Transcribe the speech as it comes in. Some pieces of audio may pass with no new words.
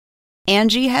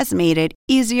Angie has made it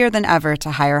easier than ever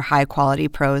to hire high-quality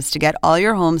pros to get all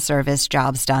your home service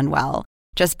jobs done well.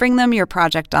 Just bring them your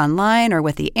project online or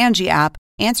with the Angie app,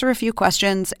 answer a few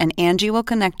questions, and Angie will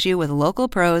connect you with local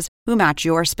pros who match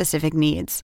your specific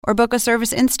needs. Or book a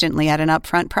service instantly at an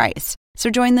upfront price. So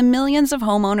join the millions of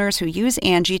homeowners who use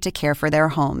Angie to care for their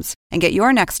homes and get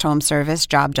your next home service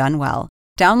job done well.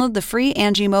 Download the free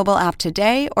Angie mobile app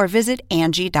today or visit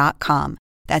Angie.com.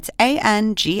 That's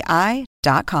ANGI.com.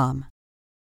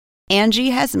 Angie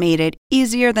has made it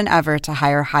easier than ever to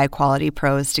hire high-quality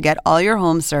pros to get all your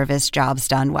home service jobs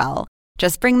done well.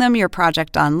 Just bring them your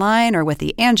project online or with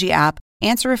the Angie app,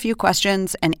 answer a few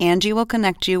questions, and Angie will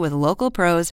connect you with local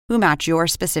pros who match your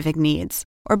specific needs.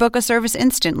 Or book a service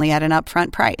instantly at an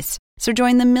upfront price. So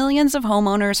join the millions of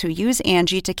homeowners who use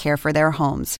Angie to care for their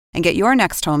homes and get your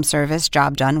next home service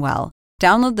job done well.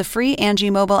 Download the free Angie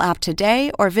mobile app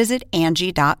today or visit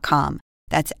Angie.com.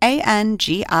 That's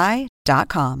ANGI.com.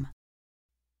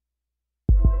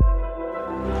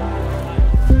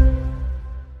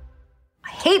 I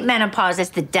hate menopause. It's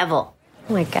the devil.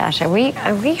 Oh my gosh, are we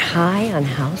high on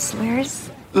housewares?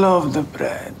 Love the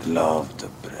bread, love the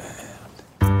bread.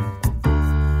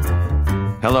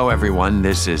 Hello, everyone.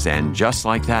 This is And Just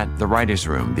Like That, The Writer's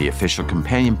Room, the official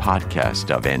companion podcast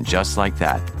of And Just Like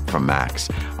That from Max.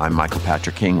 I'm Michael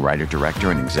Patrick King, writer, director,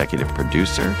 and executive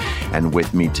producer. And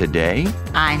with me today,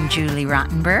 I'm Julie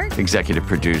Rottenberg, executive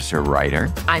producer,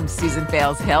 writer. I'm Susan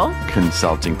Bales-Hill,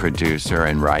 consulting producer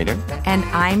and writer. And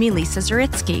I'm Elisa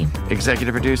Zaritsky,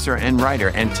 executive producer and writer.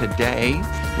 And today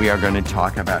we are going to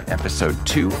talk about episode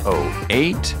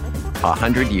 208,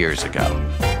 100 Years Ago.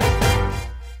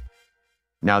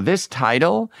 Now, this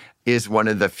title is one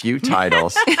of the few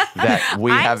titles that we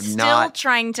have not. I'm still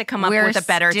trying to come up with a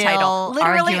better title.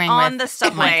 Literally on the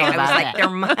subway, I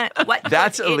was like, what?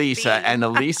 That's Elisa, and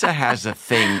Elisa has a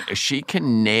thing. She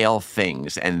can nail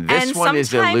things, and this one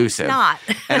is elusive. Not.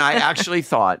 And I actually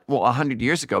thought, well, 100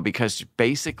 years ago, because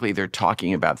basically they're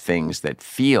talking about things that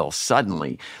feel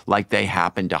suddenly like they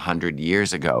happened 100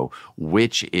 years ago,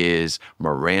 which is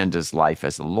Miranda's life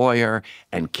as a lawyer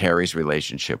and Carrie's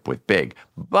relationship with Big.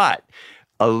 But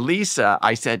Elisa,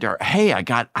 I said to her, hey,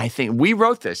 I think we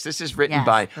wrote this. This is written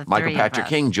by Michael Patrick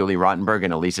King, Julie Rottenberg,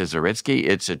 and Elisa Zaritsky.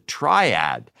 It's a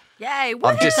triad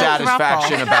of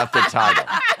dissatisfaction about the title.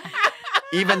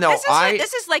 Even though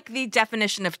this is like the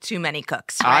definition of too many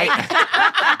cooks, right?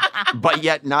 But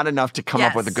yet not enough to come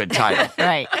up with a good title.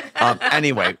 Right.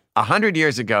 Anyway, 100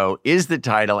 years ago is the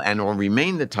title and will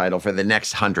remain the title for the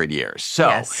next 100 years.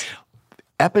 So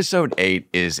episode 8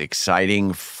 is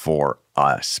exciting for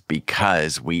us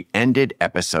because we ended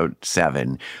episode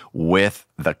 7 with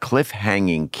the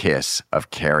cliffhanging kiss of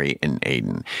Carrie and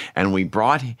Aidan. And we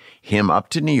brought him up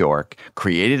to New York,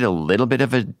 created a little bit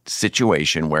of a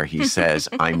situation where he says,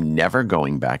 I'm never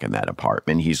going back in that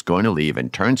apartment. He's going to leave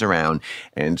and turns around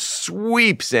and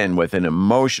sweeps in with an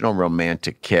emotional,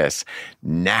 romantic kiss.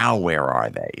 Now, where are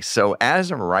they? So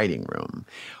as a writing room,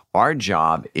 our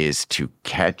job is to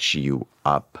catch you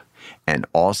up and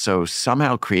also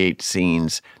somehow create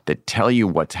scenes that tell you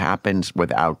what happens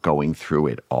without going through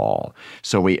it all.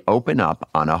 So we open up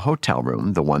on a hotel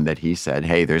room, the one that he said,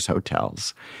 hey, there's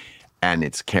hotels, and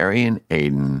it's Carrie and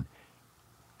Aidan,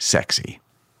 sexy.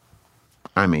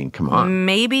 I mean, come on.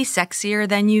 Maybe sexier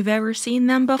than you've ever seen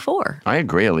them before. I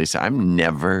agree, Elisa. I've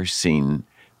never seen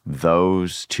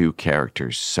those two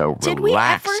characters so Did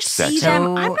relaxed, we ever sexy. see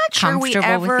them? I'm not sure we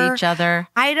comfortable ever with each other.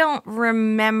 I don't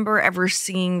remember ever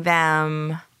seeing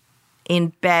them in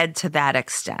bed to that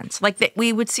extent. Like that,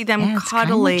 we would see them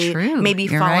cuddly, maybe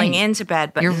falling into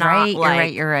bed, but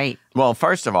not You're right. Well,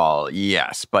 first of all,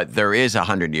 yes, but there is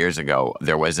 100 years ago,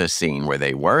 there was a scene where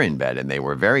they were in bed and they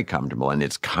were very comfortable, and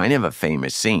it's kind of a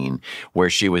famous scene where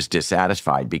she was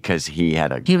dissatisfied because he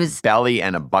had a belly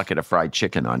and a bucket of fried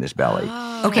chicken on his belly.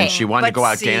 Okay. And she wanted to go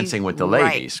out dancing with the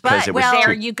ladies because it was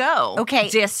there you go. Okay.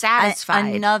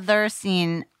 Dissatisfied. Another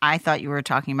scene I thought you were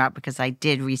talking about because I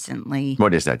did recently.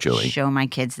 What is that, Julie? Show my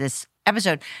kids this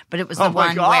episode, but it was the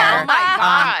one where oh my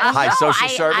gosh. High social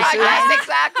services. Yes,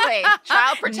 exactly.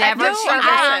 Child protective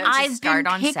services. I've been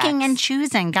picking and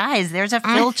choosing, guys. There's a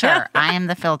filter. I am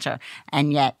the filter,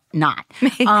 and yet not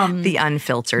the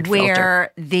unfiltered where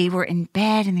filter. They were in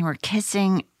bed and they were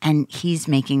kissing, and he's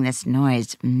making this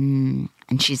noise, and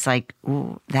she's like,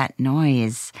 "Ooh, that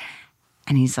noise."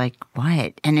 And he's like,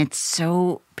 what? And it's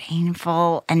so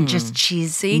painful. And just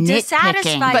she's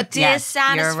dissatisfied. But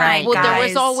dissatisfied, you're right, well, guys. there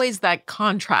was always that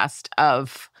contrast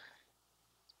of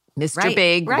Mr.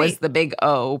 Big was the big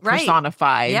O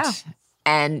personified. Yeah.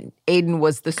 And Aiden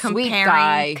was the sweet Comparing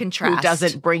guy contrast. who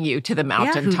doesn't bring you to the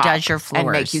mountaintop. Who does your and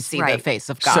make floors. you see Right. the face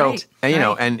of God. So, and, you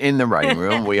know, and in the writing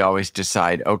room, we always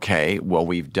decide, okay, well,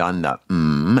 we've done the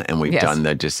and we've Yes. done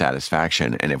the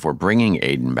dissatisfaction. And if we're bringing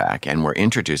Aiden back and we're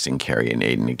introducing Carrie and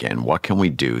Aiden again, what can we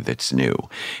do that's new?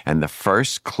 And the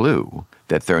first clue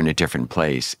that they're in a different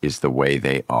place is the way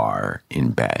they are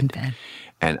in bed.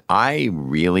 And I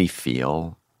really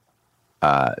feel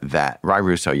that Ry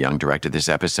Russo Young directed this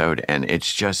episode, and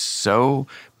it's just so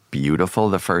beautiful,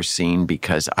 the first scene,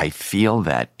 because I feel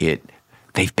that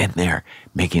they've been there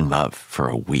making love for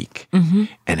a week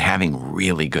and having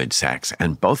really good sex.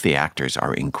 And both the actors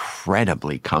are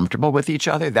incredibly comfortable with each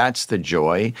other. That's the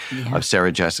joy of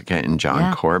Sarah Jessica and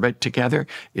John Corbett together,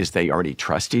 is they already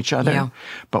trust each other. Yeah.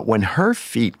 But when her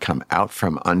feet come out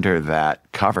from under that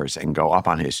covers and go up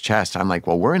on his chest, I'm like,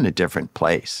 well, we're in a different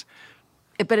place.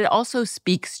 But it also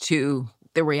speaks to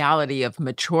the reality of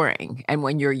maturing. And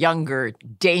when you're younger,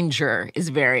 danger is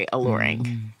very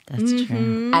alluring. That's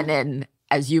true. And then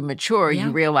as you mature,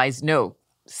 you realize, no,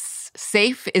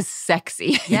 safe is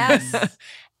sexy. Yes.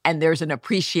 And there's an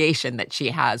appreciation that she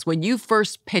has. When you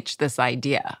first pitched this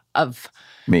idea of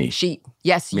Me. you,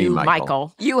 Michael.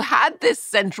 Michael, you had this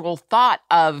central thought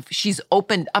of she's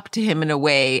opened up to him in a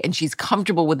way and she's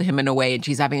comfortable with him in a way and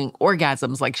she's having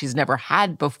orgasms like she's never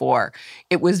had before.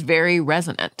 It was very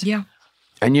resonant. Yeah.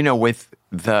 And, you know, with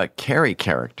the Carrie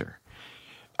character,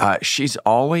 she's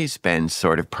always been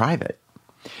sort of private.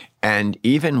 And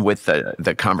even with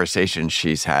the conversations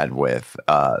she's had with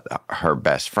her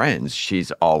best friends,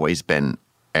 she's always been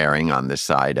erring on the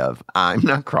side of, I'm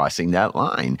not crossing that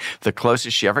line. The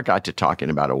closest she ever got to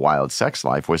talking about a wild sex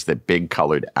life was the big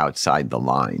colored outside the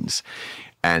lines.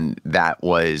 And that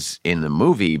was in the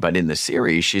movie, but in the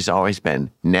series, she's always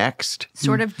been next.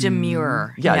 Sort of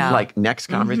demure. Yeah, like next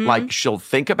conversation. Like she'll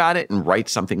think about it and write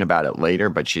something about it later,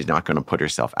 but she's not going to put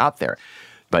herself out there.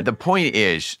 But the point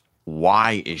is,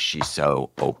 why is she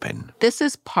so open? This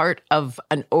is part of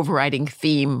an overriding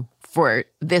theme for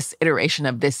this iteration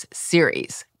of this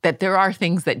series, that there are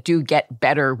things that do get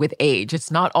better with age. It's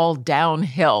not all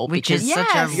downhill, Which because is such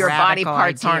a your body radical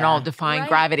parts aren't idea. all defying Right,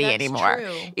 gravity that's anymore.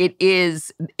 true. It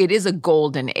is a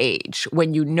golden age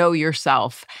when you know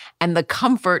yourself, and the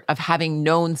comfort of having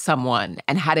known someone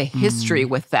and had a history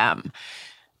with them.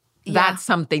 That's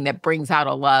something that brings out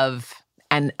a love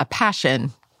and a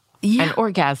passion and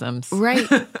orgasms. Right.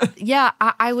 Yeah,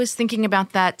 I was thinking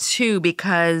about that too,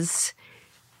 because,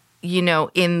 you know,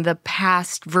 in the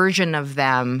past version of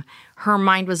them, her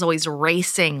mind was always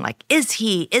racing, like, is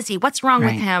he? What's wrong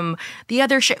with him? The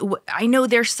other I know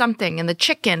there's something, and the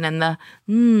chicken and the,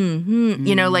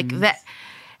 you know, like that.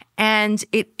 And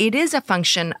it is a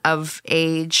function of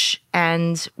age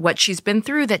and what she's been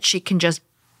through, that she can just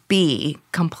be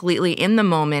completely in the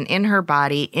moment, in her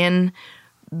body, in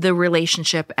the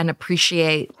relationship, and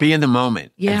appreciate. Be in the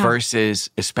moment. Yeah. Versus,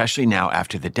 especially now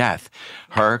after the death,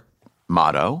 her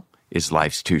motto is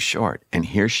life's too short. And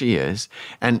here she is.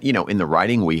 And, you know, in the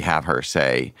writing, we have her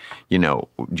say, you know,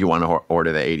 do you want to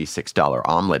order the $86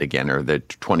 omelet again or the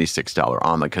 $26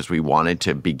 omelet? Because we wanted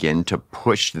to begin to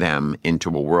push them into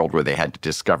a world where they had to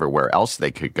discover where else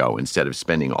they could go instead of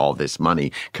spending all this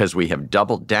money, because we have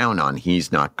doubled down on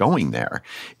he's not going there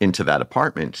into that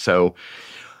apartment. So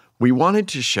we wanted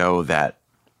to show that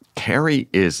Carrie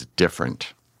is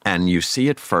different. And you see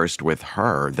it first with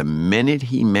her the minute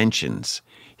he mentions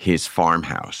his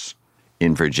farmhouse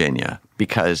in Virginia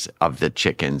because of the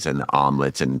chickens and the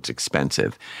omelets and it's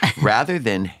expensive, rather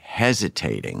than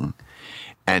hesitating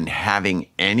and having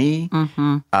any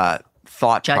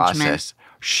thought process,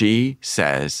 she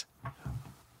says,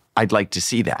 I'd like to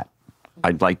see that.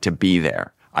 I'd like to be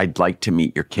there. I'd like to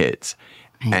meet your kids.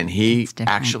 And he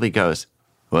actually goes,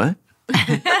 what?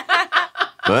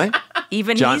 What?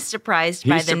 Even John- he's surprised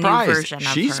by the new version of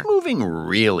her. She's moving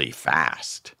really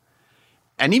fast.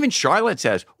 And even Charlotte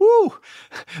says, "Woo,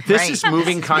 this is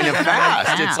moving kind of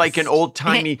fast. It's like an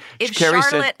old-timey..." If Carrie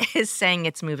said- Charlotte is saying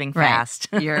it's moving fast.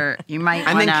 You might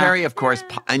and then wanna- Carrie, of course,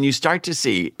 and you start to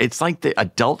see, it's like the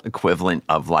adult equivalent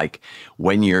of like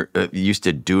when you're used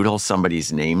to doodle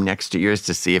somebody's name next to yours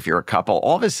to see if you're a couple.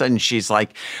 All of a sudden, she's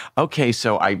like, okay,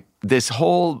 so this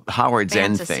whole Howard's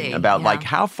End Fantasy, thing about yeah. like,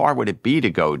 how far would it be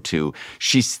to go to?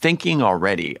 She's thinking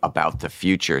already about the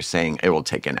future, saying it will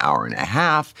take an hour and a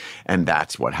half, and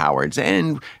that's what Howard's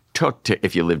End took to,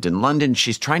 if you lived in London.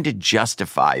 She's trying to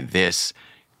justify this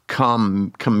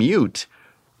commute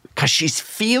because she's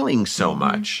feeling so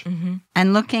much.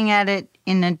 and looking at it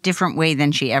in a different way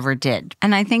than she ever did.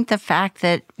 And I think the fact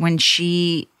that when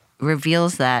she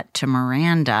reveals that to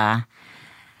Miranda,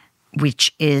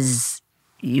 which is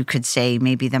you could say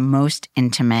maybe the most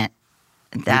intimate.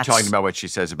 You're talking about what she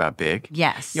says about Big?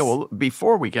 Yes. Yeah, well,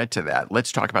 before we get to that,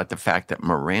 let's talk about the fact that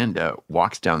Miranda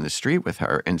walks down the street with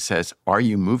her and says, "Are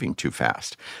you moving too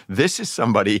fast?" This is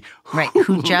somebody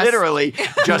who just literally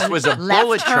just was a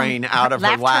bullet train out of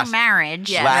her last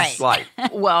marriage. Last life.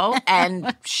 Well,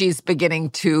 and she's beginning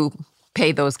to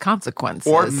pay those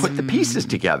consequences. Or put the pieces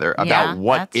together about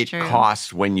what it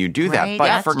costs when you do that. Right,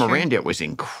 But for that's Miranda, it was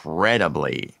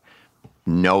incredibly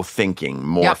no thinking,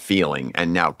 more feeling.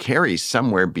 And now Carrie's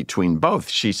somewhere between both.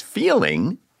 She's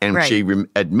feeling, and she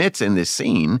admits in this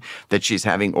scene that she's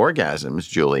having orgasms,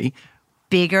 Julie.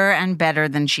 Bigger and better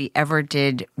than she ever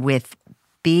did with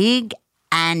Big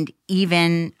and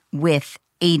even with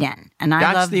Aiden. And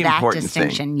I love that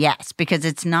distinction. Yes, because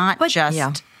it's not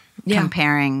just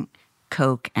comparing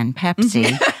Coke and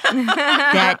Pepsi.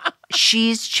 That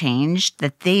she's changed,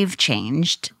 that they've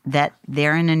changed, that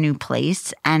they're in a new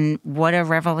place, and what a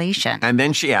revelation. And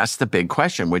then she asks the big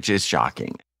question, which is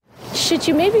shocking. Should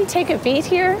you maybe take a beat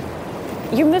here?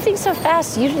 You're moving so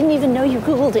fast, you didn't even know you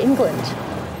Googled England.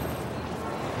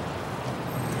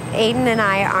 Aiden and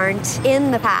I aren't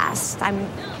in the past. I'm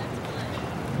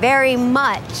very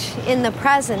much in the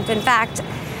present. In fact,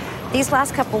 these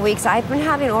last couple weeks, I've been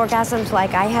having orgasms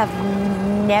like I have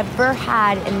never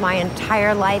had in my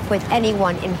entire life with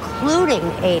anyone, including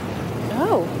Aiden.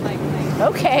 Oh,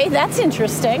 okay, that's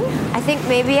interesting. I think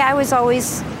maybe I was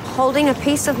always holding a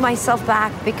piece of myself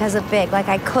back because of Big, like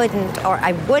I couldn't or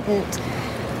I wouldn't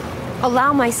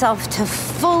allow myself to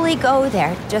fully go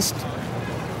there, just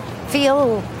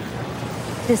feel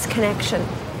this connection.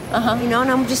 You know, and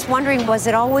I'm just wondering, was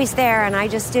it always there and I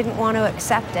just didn't want to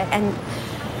accept it? And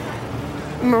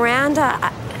Miranda,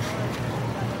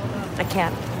 I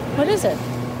can't. What is it?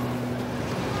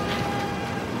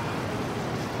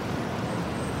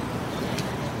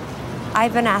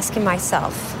 I've been asking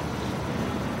myself,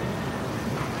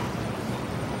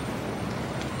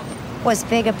 was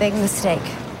Big a big mistake?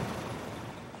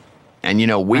 And, you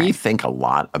know, we think a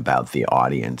lot about the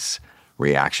audience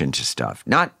reaction to stuff.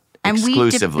 Not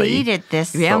exclusively. And we debated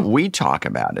this. But we talk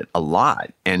about it a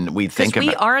lot. And we think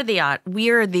about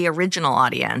we're the original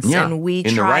audience. Yeah, and we in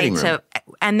the try writing room. to,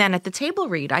 and then at the table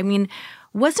read, I mean,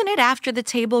 wasn't it after the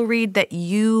table read that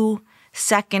you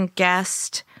second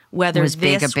guessed whether Was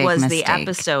Big a this big was the mistake?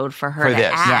 episode for her For to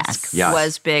this. ask Yes.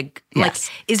 was Big? Yes.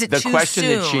 Like, is it the too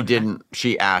question soon? that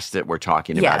she asked that we're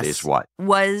talking about is what?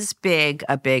 Was Big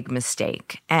a big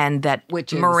mistake? And that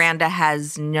Which is- Miranda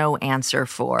has no answer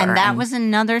for. And that was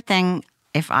another thing,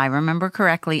 if I remember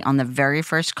correctly, on the very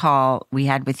first call we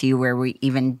had with you where we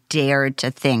even dared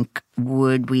to think,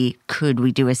 could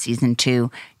we do a season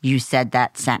 2? You said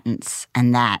that sentence,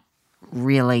 and that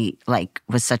really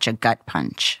was such a gut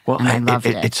punch. Well, and I loved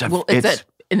it. It's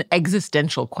an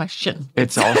existential question.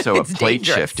 It's also a It's plate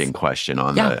dangerous. shifting question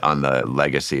on the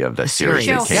legacy of the series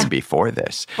that came before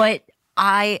this. But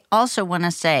I also want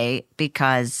to say,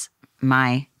 because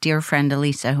my dear friend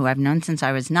Elisa, who I've known since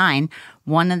I was 9,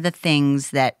 one of the things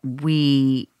that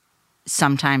we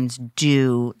sometimes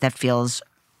do that feels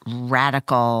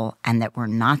radical and that we're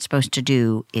not supposed to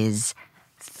do is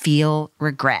feel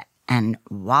regret and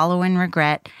wallow in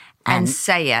regret and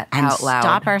say it and out loud.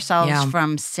 stop ourselves Yeah.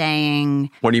 from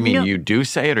saying. What do you mean? No. You do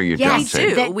say it or you Yes, don't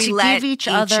say it? that We to let give each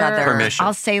each other other permission.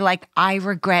 I'll say I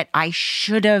regret I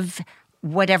should have,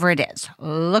 whatever it is,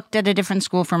 looked at a different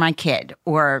school for my kid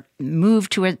or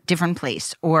moved to a different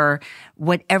place or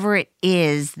whatever it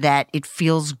is that it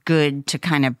feels good to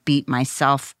kind of beat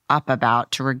myself up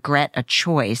about, to regret a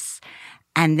choice.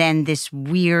 And then this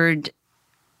weird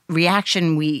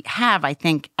reaction we have, I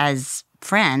think, as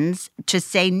friends to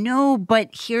say, no, but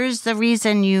here's the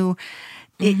reason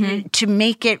to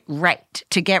make it right,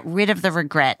 to get rid of the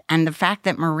regret. And the fact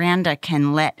that Miranda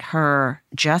can let her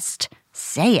just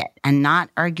say it and not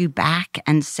argue back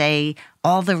and say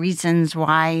all the reasons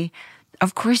why,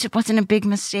 of course, it wasn't a big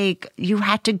mistake. You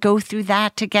had to go through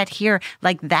that to get here.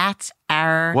 That's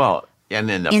our Well, and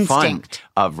then the instinct.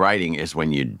 fun of writing is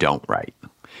when you don't write.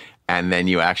 And then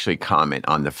you actually comment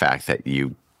on the fact that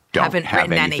you don't Haven't have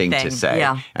written anything to anything. say.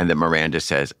 Yeah. And then Miranda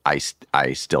says, I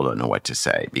still don't know what to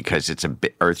say because it's a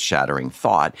bit earth-shattering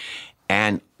thought.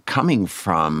 And coming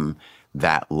from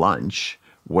that lunch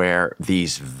where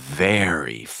these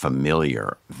very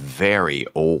familiar, very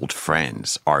old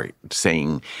friends are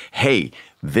saying, hey,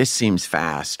 this seems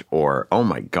fast, or oh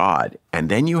my God. And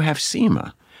then you have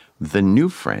Seema, the new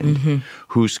friend,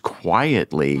 who's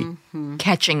quietly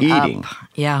catching eating. up.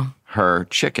 Yeah. Her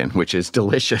chicken, which is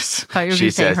delicious. I was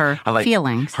gonna say her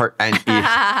feelings.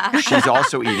 She's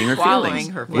also eating her Swallowing feelings,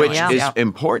 her which feelings. is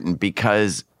important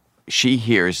because she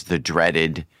hears the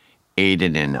dreaded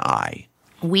Aiden and I.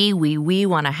 We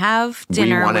want to have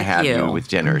dinner We want to with have you. you with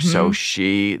dinner. So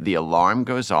the alarm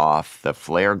goes off, the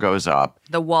flare goes up,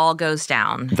 The wall goes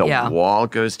down. the wall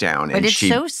goes down. But and it's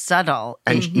so subtle.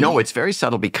 And no, it's very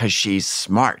subtle because she's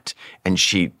smart and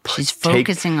she's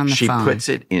focusing on the she phone. puts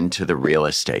it into the real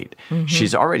estate.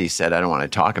 She's already said, I don't want to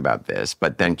talk about this.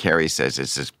 But then Carrie says,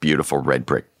 it's this beautiful red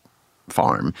brick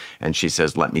farm. And she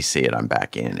says, let me see it. I'm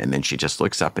back in. And then she just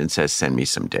looks up and says, send me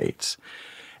some dates.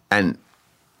 And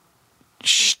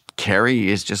Carrie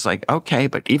is just like, okay,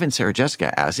 but even Sarah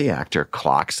Jessica, as the actor,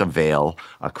 clocks a veil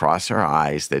across her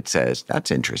eyes that says,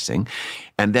 that's interesting.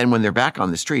 And then when they're back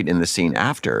on the street in the scene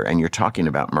after, and you're talking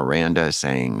about Miranda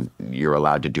saying you're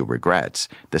allowed to do regrets,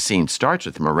 the scene starts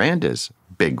with Miranda's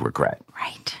big regret.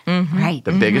 Right. Right.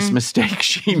 The biggest mistake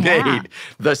she made.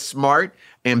 The smart,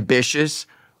 ambitious,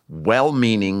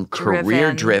 well-meaning,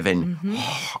 career-driven,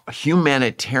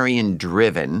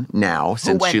 humanitarian-driven now,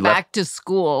 since Who went she back left to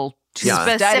school to Yeah.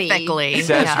 study. Specifically.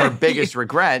 says her biggest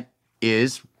regret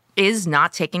is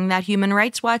not taking that Human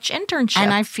Rights Watch internship.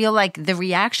 And I feel like the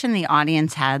reaction the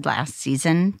audience had last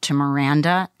season to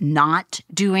Miranda not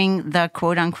doing the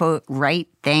quote unquote right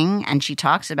thing, and she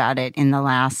talks about it in the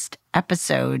last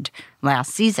episode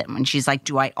last season when she's like,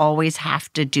 do I always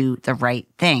have to do the right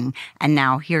thing? And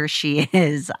now here she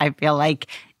is. I feel like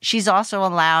she's also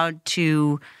allowed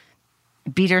to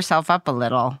beat herself up a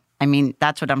little. I mean,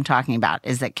 that's what I'm talking about,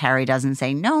 is that Carrie doesn't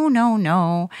say, no, no,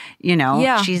 no. You know,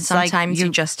 yeah, she's sometimes like,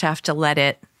 you just have to let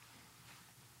it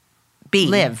be.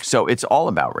 live. so it's all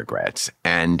about regrets.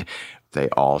 And they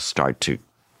all start to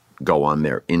go on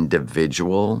their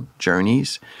individual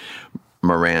journeys.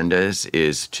 Miranda's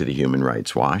is to the Human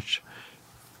Rights Watch.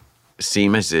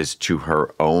 Seema's is to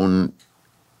her own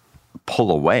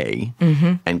pull away.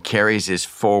 And Carrie's is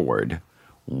forward.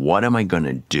 What am I going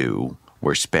to do?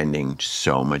 We're spending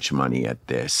so much money at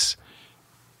this.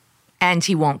 And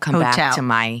he won't come Hotel. back to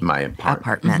my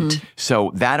apartment.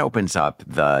 So that opens up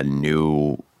the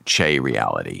new Che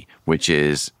reality, which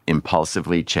is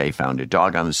impulsively Che found a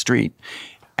dog on the street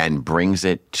and brings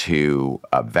it to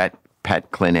a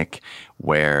pet clinic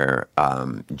where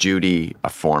Judy, a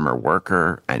former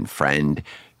worker and friend,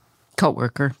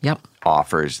 Co-worker, yep.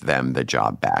 offers them the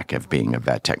job back of being a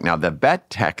vet tech. Now, the vet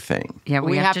tech thing. Yeah,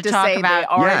 we, We have have to to talk say about they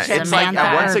are Yeah, Samantha it's like,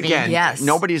 once Irving. again, Yes.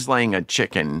 nobody's laying an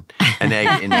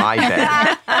egg in my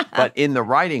bed. But in the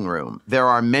writing room, there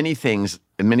are many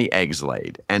eggs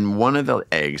laid. And one of the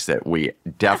eggs that we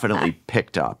definitely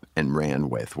picked up and ran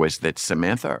with was that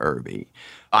Samantha Irby,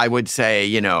 I would say,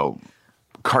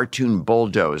 cartoon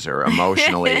bulldozer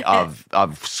emotionally of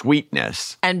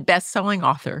sweetness. And best-selling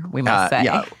author, we must say.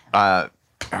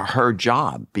 Her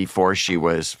job before she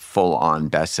was full-on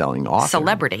best-selling author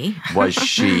Celebrity.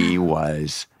 she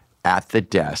was at the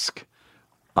desk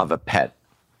of a pet.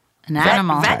 An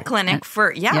animal. Vet clinic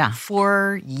for Yeah.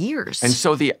 for years. And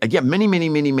so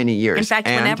many years. In fact,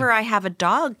 And whenever I have a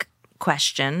dog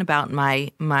question about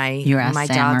my ask Sam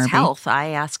dog's Irby? health, I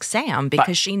ask Sam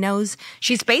because she knows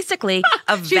she's basically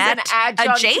a She's an vet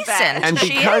adjunct adjacent. vet. And she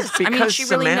because is. I mean, she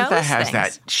really Samantha knows has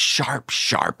things. that sharp,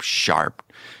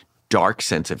 dark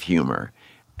sense of humor,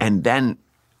 and then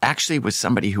actually was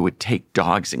somebody who would take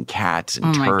dogs and cats and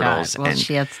Oh my God. turtles Well, and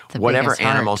she has the whatever biggest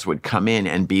heart. animals would come in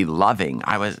and be loving.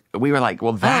 We were like,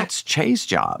 well, that's Che's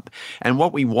job. And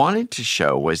what we wanted to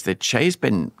show was that Che's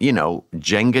been,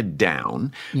 Jenga'd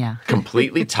down, Yeah.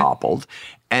 completely toppled.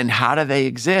 And how do they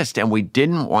exist? And we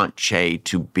didn't want Che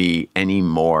to be any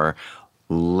more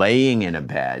laying in a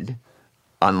bed,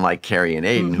 unlike Carrie and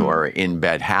Aiden, who are in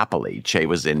bed happily. Che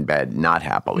was in bed not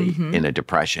happily, in a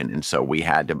depression. And so we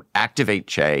had to activate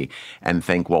Che and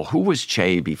think, well, who was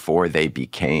Che before they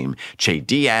became Che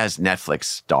Diaz, Netflix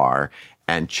star?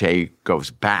 And Che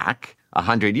goes back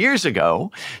 100 years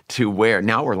ago to where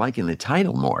now we're liking the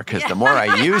title more, because the more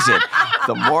I use it,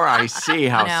 the more I see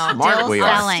how smart Still we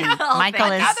are. selling.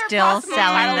 Michael is still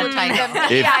selling the title.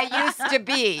 I used to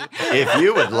be. If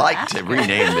you would like to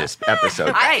rename this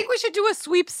episode, I think we should do a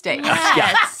sweepstakes.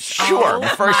 yeah, sure. Oh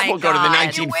First, my we'll go to the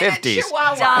God. 1950s.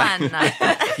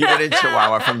 Done. You went in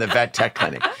Chihuahua from the vet tech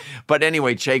clinic. But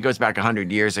anyway, Che goes back 100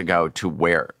 years ago to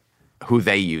who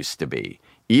they used to be,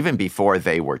 even before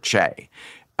they were Che.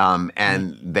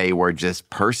 And they were just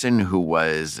person who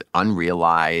was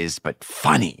unrealized but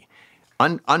funny.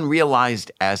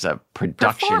 Unrealized as a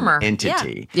production Performer,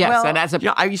 entity. Yes, and as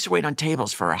a I used to wait on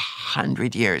tables for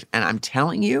 100 years. And I'm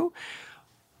telling you,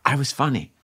 I was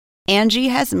funny. Angie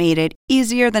has made it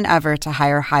easier than ever to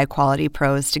hire high-quality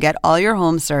pros to get all your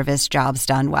home service jobs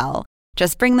done well.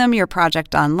 Just bring them your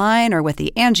project online or with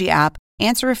the Angie app,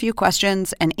 answer a few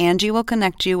questions, and Angie will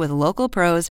connect you with local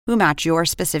pros who match your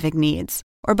specific needs.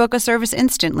 or book a service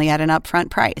instantly at an upfront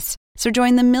price. So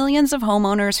join the millions of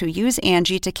homeowners who use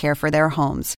Angie to care for their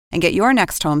homes and get your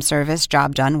next home service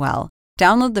job done well.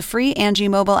 Download the free Angie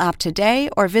mobile app today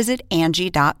or visit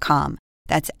Angie.com.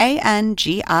 That's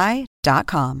ANGI.com.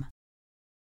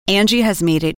 Angie has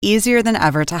made it easier than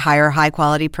ever to hire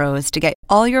high-quality pros to get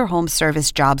all your home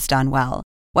service jobs done well.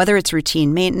 Whether it's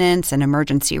routine maintenance, an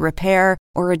emergency repair,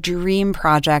 or a dream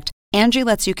project, Angie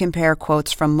lets you compare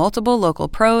quotes from multiple local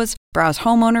pros, browse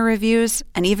homeowner reviews,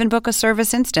 and even book a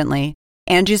service instantly.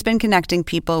 Angie's been connecting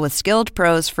people with skilled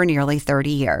pros for nearly 30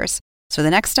 years. So the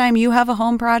next time you have a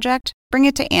home project, bring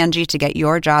it to Angie to get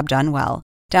your job done well.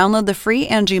 Download the free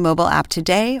Angie mobile app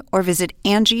today or visit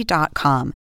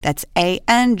Angie.com. That's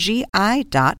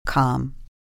ANGI.com.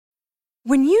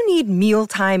 When you need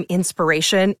mealtime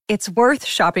inspiration, it's worth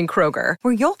shopping Kroger,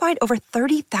 where you'll find over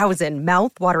 30,000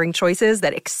 mouth-watering choices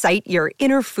that excite your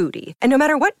inner foodie. And no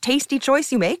matter what tasty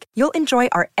choice you make, you'll enjoy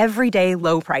our everyday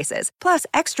low prices, plus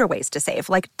extra ways to save,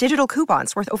 like digital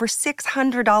coupons worth over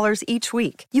 $600 each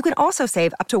week. You can also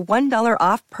save up to $1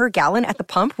 off per gallon at the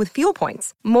pump with fuel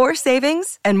points. More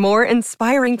savings and more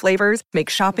inspiring flavors make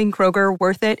shopping Kroger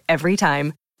worth it every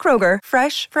time. Kroger,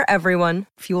 fresh for everyone.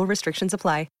 Fuel restrictions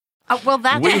apply. Well,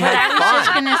 that's We what had I was fun.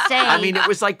 just going to say. I mean, it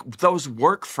was like those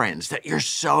work friends that you're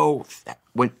so...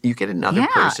 When you get another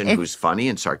person who's funny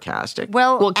and sarcastic.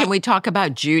 Well, can we talk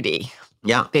about Judy?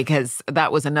 Yeah. Because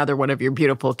that was another one of your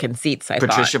beautiful conceits, I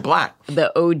thought. Patricia Black.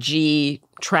 The OG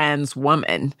trans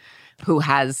woman who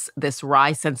has this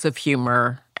wry sense of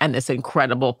humor and this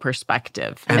incredible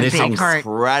perspective. And this big heart.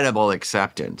 incredible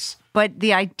acceptance. But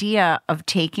the idea of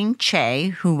taking Che,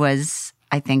 who was,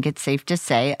 I think it's safe to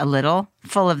say, a little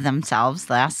full of themselves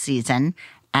last season,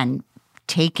 and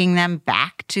taking them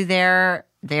back to their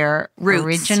Roots.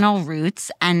 original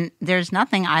roots. And there's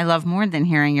nothing I love more than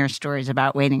hearing your stories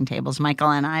about waiting tables.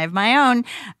 Michael and I have my own,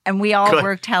 and we all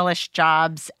worked hellish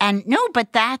jobs. And no, but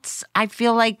I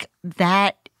feel like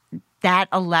that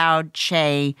allowed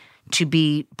Che to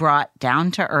be brought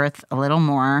down to earth a little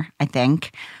more, I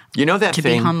think. You know that to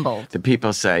thing be humbled. that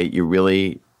people say you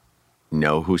really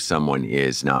know who someone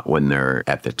is not when they're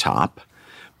at the top,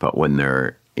 but when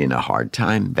they're in a hard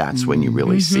time. That's when you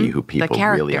really see who people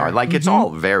really are. Like it's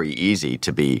all very easy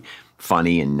to be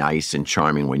funny and nice and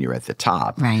charming when you're at the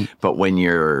top. Right. But when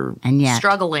you're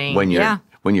Struggling. when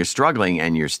you're struggling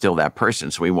and you're still that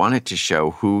person. So we wanted to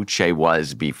show who Che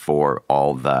was before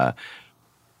all the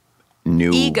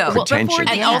new ego. pretension.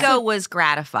 And ego was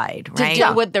gratified, To right?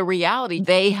 deal with the reality,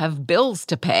 they have bills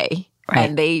to pay. Right.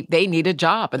 And they need a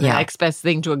job. And the next best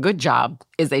thing to a good job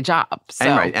is a job. So.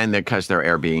 And because they're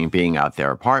Airbnb out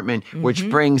their apartment, which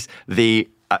brings the,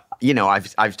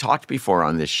 I've talked before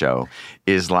on this show,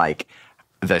 is like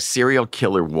the serial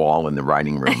killer wall in the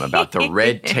writing room about the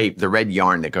red tape, the red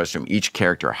yarn that goes from each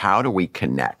character. How do we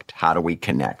connect? How do we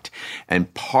connect?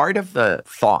 And part of the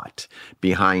thought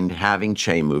behind having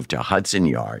Che move to Hudson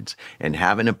Yards and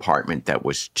have an apartment that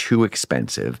was too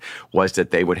expensive was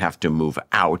that they would have to move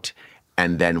out.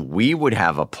 And then we would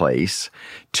have a place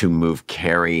to move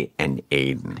Carrie and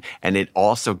Aiden. And it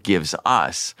also gives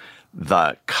us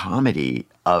the comedy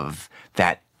of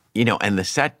that, and the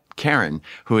set, Karen,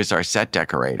 who is our set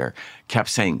decorator, kept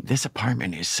saying, this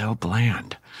apartment is so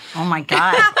bland. Oh, my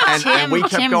God. and we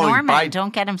kept Tim going, Norman,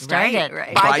 don't get him started.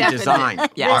 Right. by design,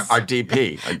 Yes. our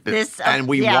DP. And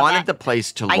we yeah, wanted that- the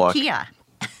place to look IKEA.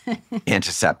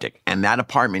 antiseptic. And that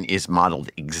apartment is modeled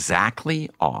exactly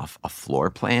off a floor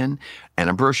plan and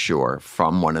a brochure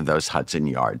from one of those Hudson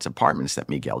Yards apartments that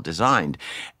Miguel designed.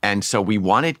 And so we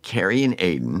wanted Carrie and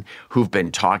Aiden, who've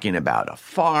been talking about a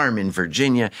farm in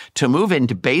Virginia, to move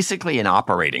into basically an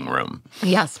operating room.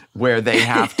 Yes. Where they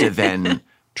have to then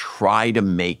try to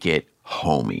make it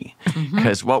homey.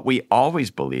 Because what we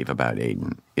always believe about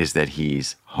Aiden is that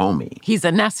he's homey. He's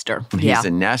a nester. He's a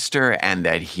nester and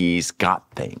that he's got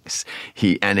things.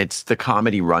 And it's the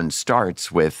comedy run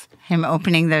starts with Him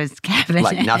opening those cabinets.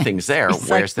 like nothing's there. He's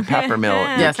Where's the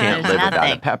peppermill? You Yes, can't there's live without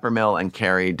a nothing. peppermill. And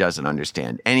Carrie doesn't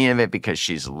understand any of it because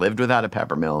she's lived without a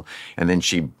peppermill. And then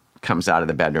she comes out of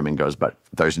the bedroom and goes, but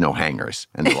there's no hangers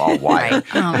and they're all wire.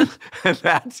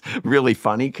 That's really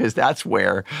funny because that's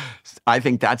where I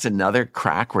think that's another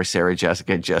crack where Sarah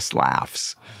Jessica just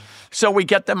laughs. So we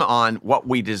get them on. What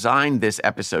we designed this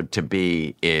episode to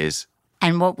be is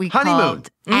And what we Honeymoon. called,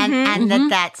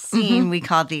 and that scene we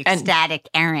called the ecstatic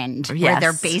errand, where they're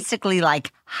Yes. basically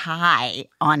like high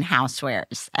on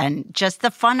housewares and just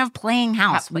the fun of playing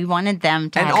house. We wanted them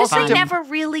to And have also fun. They never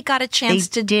really got a chance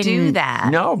They to do didn't. that.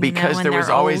 No, because when there was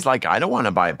they're always old. like, I don't want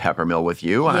to buy a peppermill with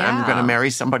you. I'm Yeah. going to marry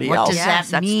somebody What else. does Yes,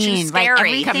 that that's too mean?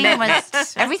 scary.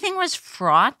 Everything was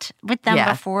fraught with them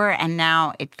Yeah. before, and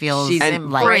now it feels She's like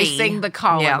embracing the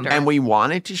colander. And we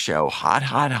wanted to show hot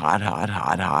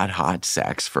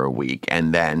sex for a week,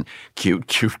 and then cute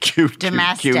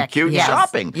Domestic, yes.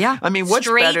 shopping. Yeah. I mean, what's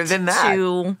Straight better than that?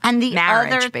 to And the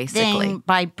marriage, other basically. thing,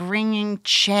 by bringing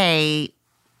Che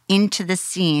into the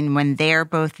scene when they're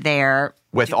both there,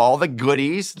 With all the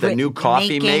goodies, the new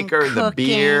coffee making, maker, the cooking,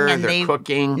 beer, and they're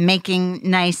cooking. making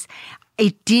nice.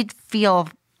 It did feel,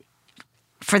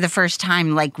 for the first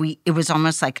time, like it was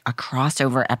almost like a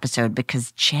crossover episode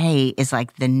because Che is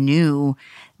like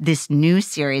this new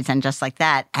series and just like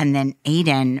that. And then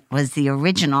Aiden was the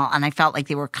original. And I felt like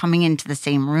they were coming into the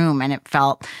same room and it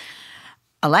felt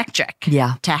electric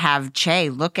to have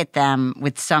Che look at them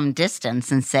with some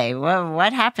distance and say, well,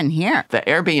 what happened here? The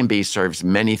Airbnb serves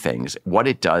many things. What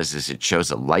it does is it shows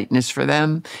a lightness for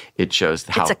them. It shows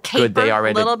how a good they caper, are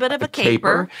at little bit of a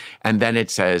caper. And then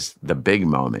it says the big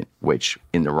moment, which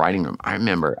in the writing room,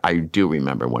 I do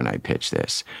remember when I pitched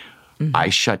this. I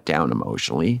shut down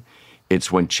emotionally.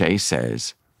 It's when Che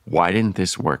says, why didn't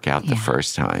this work out the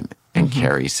first time? And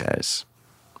Carrie says,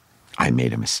 I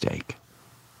made a mistake.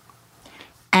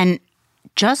 And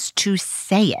just to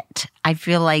say it, I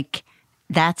feel like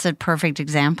that's a perfect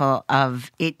example of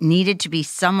it needed to be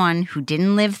someone who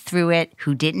didn't live through it,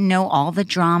 who didn't know all the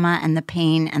drama and the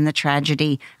pain and the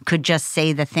tragedy, could just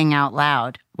say the thing out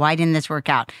loud. Why didn't this work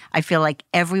out? I feel like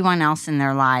everyone else in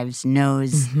their lives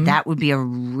knows that would be a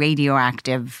very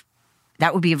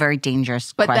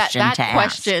dangerous question that to ask.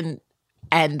 question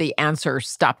and the answer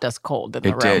stopped us cold in the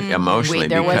room. It did, emotionally,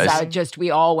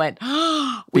 We all went,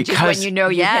 which is when you know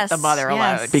you hit the mother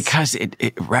alone. Because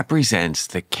it represents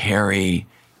that Carrie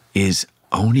is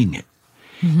owning it.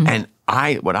 And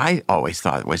what I always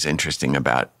thought was interesting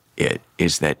about it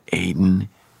is that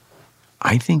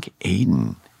I think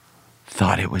Aiden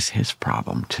thought it was his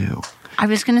problem too. I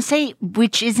was going to say,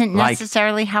 which isn't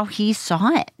necessarily how he saw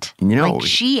it.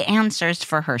 She answers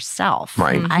for herself.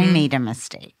 Right. I made a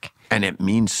mistake. And it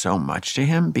means so much to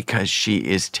him because she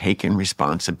is taking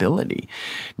responsibility.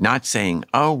 Not saying,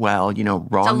 oh, well,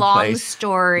 wrong It's a long place.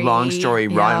 story. Wrong story,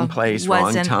 wrong place,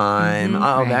 wrong time.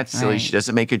 Oh, that's silly. She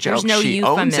doesn't make a joke. There's no she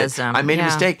owns it. euphemism. I made a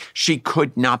mistake. She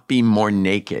could not be more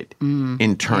naked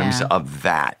in terms of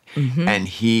that. And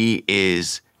he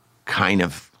is kind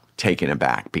of taken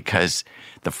aback because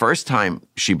the first time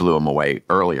she blew him away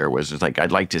earlier was just like,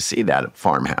 I'd like to see that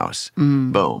farmhouse.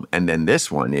 Boom. And then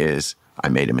this one is, I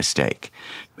made a mistake.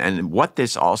 And what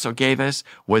this also gave us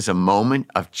was a moment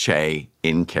of Che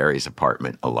in Carrie's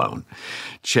apartment alone.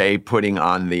 Che putting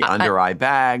on the under-eye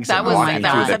bags and walking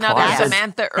through the another closet.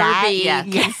 Samantha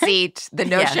Irby conceit. The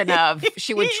notion of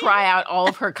she would try out all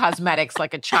of her cosmetics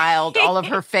like a child, all of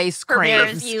her face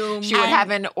creams. She would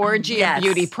have an orgy of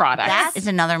beauty products. That is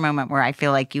another moment where I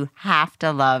feel like you have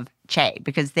to love Che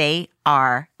because they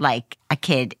are like a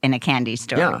kid in a candy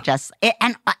store. Yeah.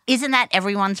 And isn't that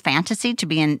everyone's fantasy to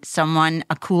be in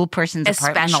a cool person's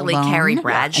apartment Especially alone? Carrie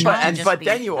Bradshaw. But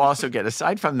then you also get,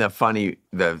 aside from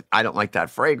the I don't like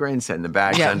that fragrance and the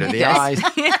bags under the eyes,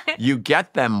 you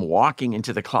get them walking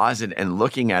into the closet and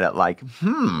looking at it like,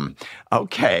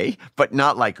 okay, but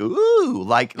not like, ooh,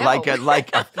 like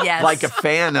a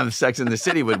fan of Sex and the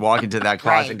City would walk into that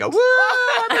closet and go, woo,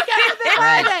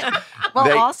 Well,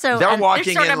 they're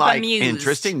walking sort in of like, bemused.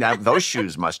 interesting, those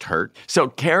shoes must hurt. So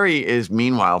Carrie is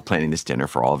meanwhile planning this dinner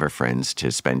for all of her friends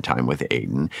to spend time with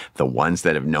Aiden, the ones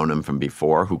that have known him from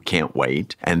before who can't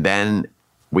wait. And then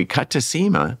we cut to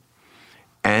Seema,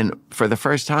 and for the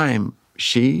first time,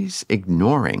 she's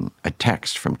ignoring a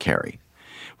text from Carrie,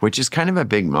 which is kind of a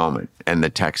big moment. And the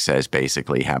text says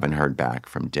basically, haven't heard back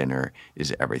from dinner.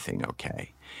 Is everything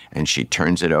okay? And she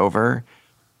turns it over,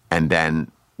 and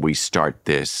then we start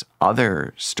this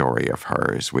other story of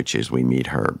hers, which is we meet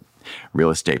her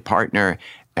real estate partner,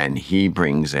 and he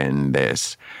brings in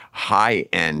this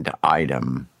high-end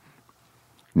item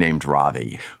named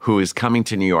Ravi, who is coming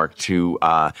to New York to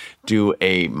do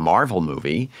a Marvel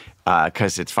movie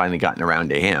because it's finally gotten around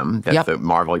to him that the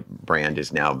Marvel brand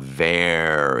is now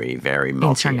very, very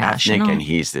multi-ethnic, and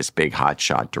he's this big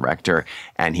hotshot director,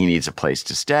 and he needs a place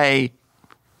to stay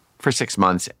for 6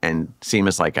 months, and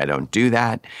Seema's like, I don't do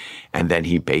that. And then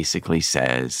he basically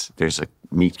says, there's a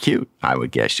meet cute, I would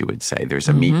guess you would say. There's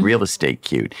a meet real estate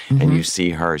cute. And you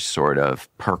see her sort of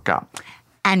perk up.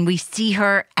 And we see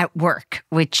her at work,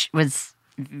 which was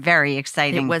very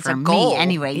exciting It was for a me goal.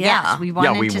 anyway. Yeah. Yes, we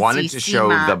wanted to show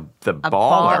Seema the a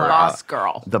baller, boss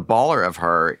girl. the baller of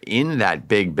her in that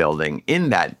big building, in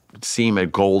that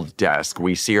Seema gold desk.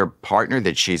 We see her partner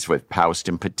that she's with, Paust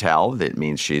and Patel. That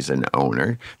means she's an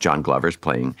owner. John Glover's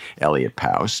playing Elliot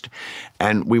Paust.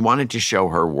 And we wanted to show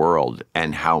her world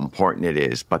and how important it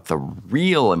is. But the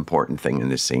real important thing in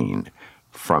the scene,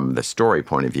 from the story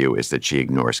point of view, is that she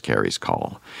ignores Carrie's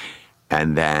call.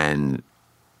 And then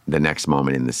the next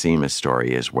moment in the Seema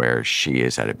story is where she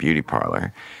is at a beauty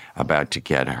parlor about to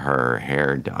get her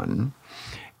hair done.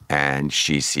 And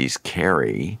she sees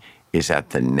Carrie is at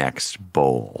the next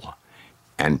bowl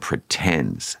and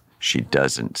pretends she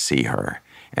doesn't see her.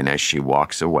 And as she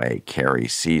walks away, Carrie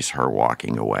sees her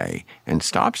walking away and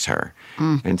stops her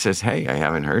and says, "Hey, I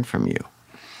haven't heard from you."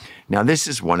 Now, this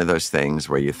is one of those things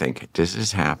where you think, does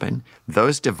this happen?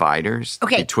 Those dividers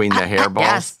between the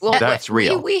hairballs, that's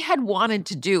real. We had wanted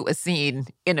to do a scene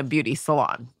in a beauty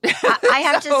salon. I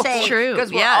have to say, true.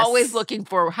 Because we're always looking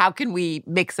for how can we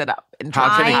mix it up in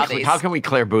terms of How can we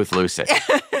Claire Booth Loose it?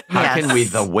 How can we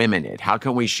the women it? How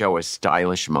can we show a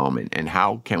stylish moment? And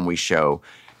how can we show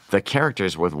the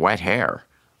characters with wet hair?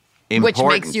 Which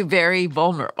makes you very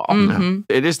vulnerable. Mm-hmm.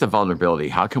 It is the vulnerability.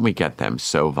 How can we get them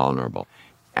so vulnerable?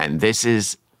 And this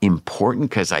is important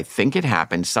because I think it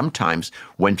happens sometimes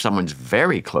when someone's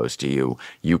very close to you,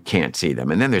 you can't see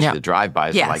them. And then there's the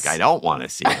drive-bys like, I don't want to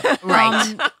see them.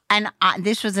 Right. And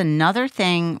this was another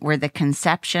thing where the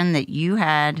conception that you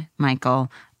had,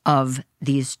 Michael, of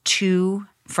these two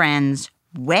friends,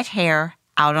 wet hair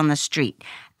out on the street.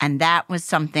 And that was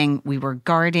something we were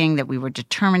guarding, that we were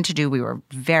determined to do.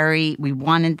 We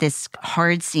wanted this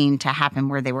hard scene to happen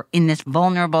where they were in this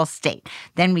vulnerable state.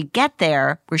 Then we get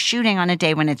there, we're shooting on a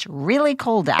day when it's really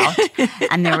cold out.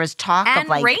 And there was talk of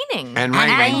like. Raining. And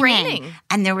raining.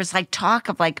 And there was like talk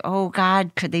of like, oh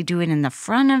God, could they do it in the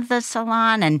front of the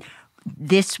salon? And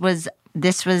this was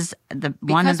the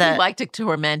one of the. Because we like to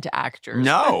torment actors.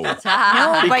 No.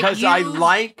 No, because I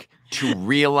like to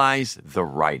realize the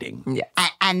writing. Yeah.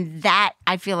 And that,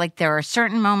 I feel like there are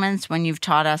certain moments when you've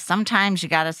taught us, sometimes you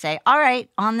got to say, all right,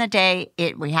 on the day,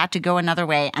 we had to go another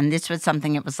way. And this was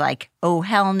something it was like, oh,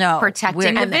 hell no.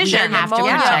 Protecting the vision. We have to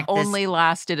protect this. Only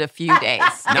lasted a few days.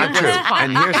 Not true.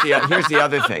 And here's the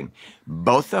other thing.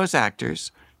 Both those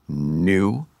actors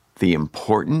knew the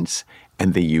importance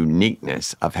and the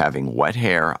uniqueness of having wet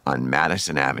hair on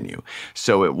Madison Avenue.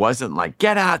 So it wasn't like,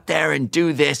 get out there and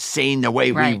do this scene the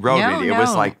way we wrote it. It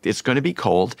was like, it's going to be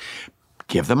cold.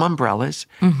 Give them umbrellas.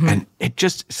 And it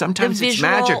just, sometimes it's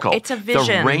magical. It's a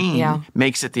vision. The rain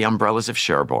makes it the umbrellas of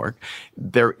Cherbourg.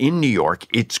 They're in New York.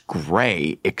 It's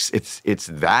gray. It's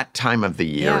that time of the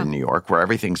year in New York where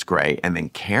everything's gray. And then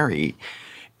Carrie,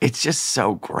 it's just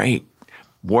so great.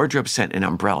 Wardrobe sent an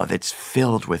umbrella that's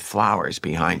filled with flowers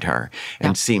behind her.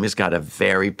 And Seema's got a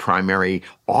very primary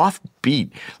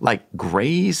offbeat, like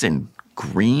grays and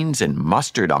greens and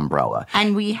mustard umbrella.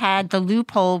 And we had the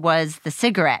loophole was the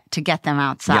cigarette to get them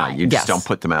outside. Yeah, you just don't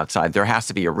put them outside. There has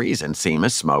to be a reason. Seema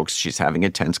smokes. She's having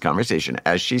a tense conversation.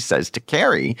 As she says to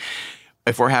Carrie,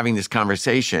 if we're having this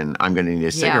conversation, I'm going to need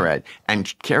a cigarette.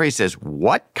 And Carrie says,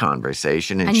 what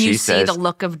conversation? And she you says, see the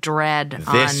look of dread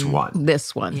this on one.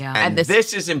 This one. Yeah. And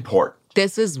this is important.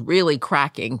 This is really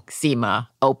cracking Seema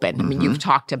open. I mean, you've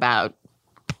talked about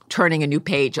turning a new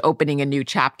page, opening a new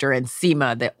chapter, and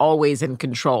Seema, they're always in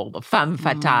control, the femme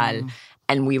fatale.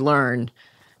 And we learn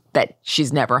that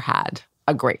she's never had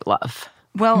a great love.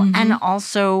 Well, and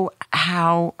also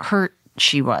how hurt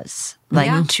she was,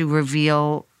 like to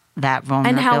reveal that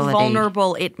vulnerability. And how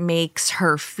vulnerable it makes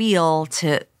her feel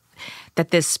that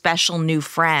this special new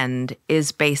friend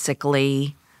is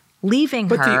basically leaving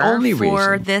But the her only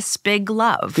for reason- this big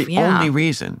love. The only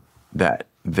reason that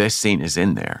this scene is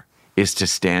in there is to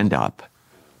stand up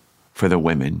for the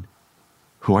women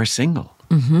who are single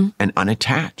and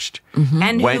unattached.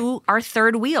 And who are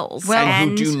third wheels.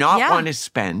 And who do not want to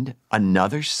spend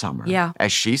another summer, Yeah.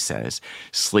 as she says,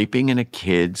 sleeping in a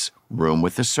kid's room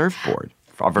with a surfboard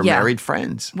of her married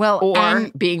friends. Well,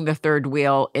 Or being the third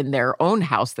wheel in their own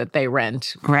house that they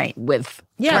rent with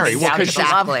Carrie, well, because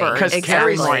because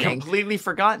Carrie's completely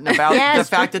forgotten about the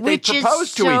fact that they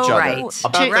proposed to each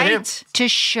other. To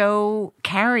show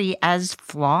Carrie as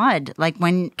flawed. Like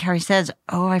when Carrie says,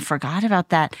 oh, I forgot about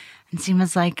that. And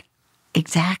Seema's like,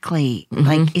 exactly.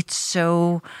 Like it's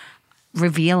so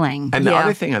revealing. And the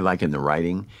other thing I like in the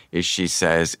writing is she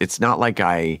says, it's not like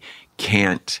I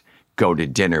can't go to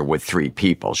dinner with 3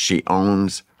 people. She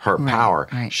owns her power.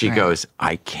 She goes,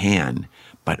 I can,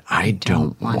 but I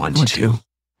don't want to.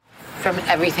 From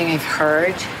everything I've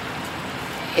heard,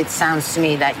 it sounds to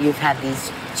me that you've had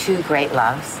these 2 great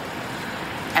loves.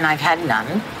 and I've had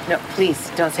none. No, please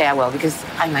don't say I will, because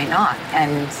I might not.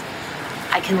 And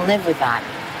I can live with that.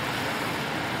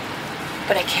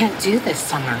 But I can't do this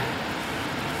summer.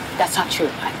 That's not true.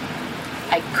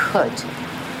 I could,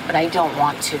 but I don't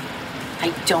want to.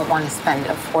 I don't want to spend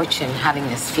a fortune having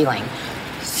this feeling.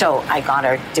 So I got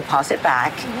our deposit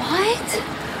back. What?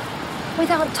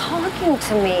 Without talking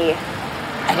to me.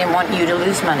 I didn't want you to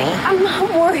lose money. I'm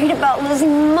not worried about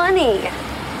losing money.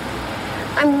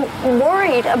 I'm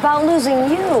worried about losing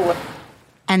you.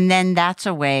 And then that's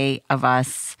a way of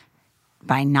us,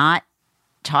 by not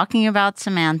talking about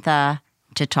Samantha,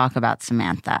 to talk about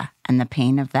Samantha and the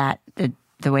pain of that,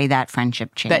 the way that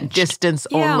friendship changed. That distance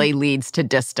only leads to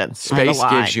distance. Space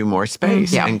gives you more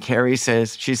space. Yeah. And Carrie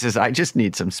says, I just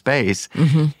need some space.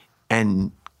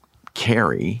 And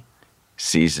Carrie,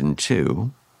 season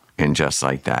 2, and just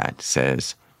like that,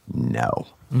 says no.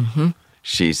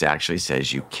 She's actually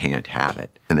says you can't have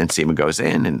it. And then Seema goes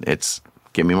in and it's,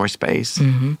 give me more space.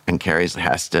 And Carrie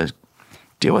has to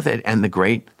deal with it. And the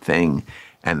great thing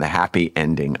and the happy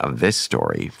ending of this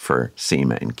story for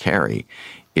Seema and Carrie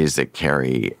is that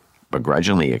Carrie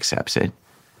begrudgingly accepts it.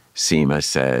 Seema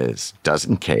says,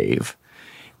 doesn't cave.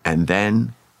 And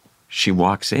then she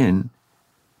walks in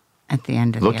at the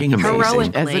end of looking the amazing.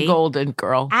 Heroically. As a golden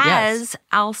girl. As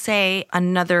I'll say,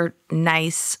 another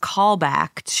nice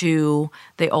callback to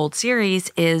the old series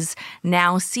is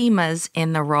now Seema's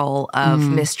in the role of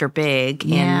Mr. Big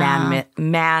in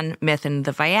Man, Myth, and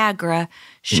the Viagra,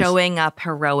 showing up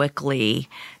heroically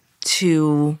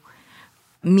to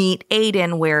meet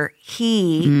Aiden where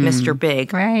he, Mr.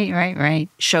 Big, right,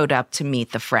 showed up to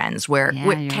meet the friends, where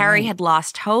Yeah, Carrie right. had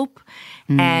lost hope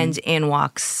and in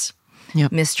walks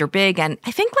Mr. Big. And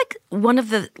I think like one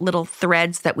of the little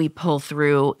threads that we pull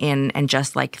through in And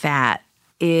Just Like That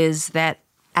is that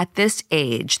at this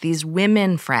age, these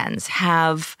women friends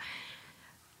have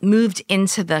moved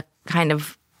into the kind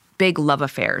of big love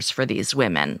affairs for these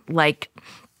women. Like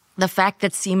the fact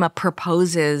that Seema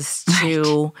proposes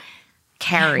to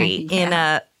Carrie in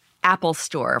a Apple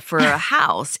store for a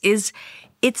house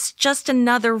it's just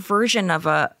another version of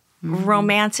a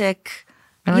romantic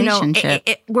relationship.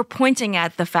 We're pointing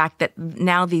at the fact that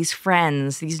now these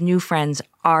friends, these new friends,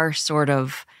 are sort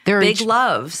of big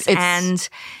loves, and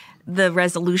the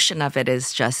resolution of it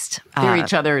is just they're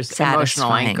each other's emotional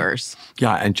satisfying. anchors.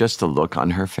 Yeah, and just the look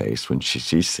on her face when she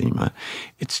sees Seema,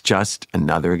 it's just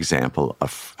another example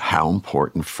of how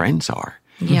important friends are.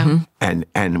 Yeah.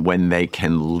 And when they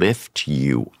can lift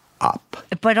you up.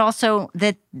 But also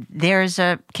that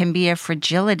can be a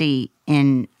fragility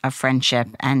in a friendship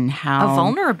and how A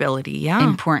vulnerability,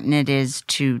 important it is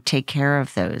to take care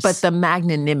of those. But the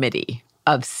magnanimity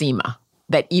of Seema,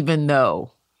 that even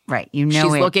though she's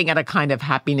looking at a kind of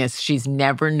happiness she's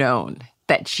never known,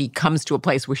 that she comes to a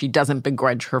place where she doesn't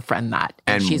begrudge her friend that.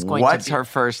 And she's going what's to her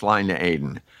first line to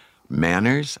Aiden?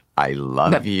 Manners, I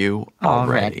love you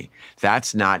already.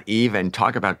 That's not even,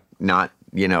 talk about not,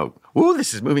 ooh,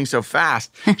 this is moving so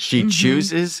fast. She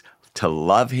chooses to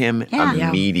love him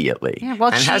immediately. Yeah,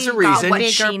 well, and she has a got reason. what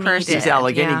she needed. He's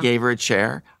elegant. Yeah. He gave her a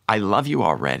chair. I love you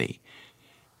already.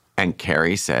 And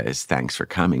Carrie says, thanks for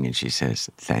coming. And she says,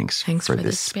 thanks for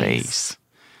this space.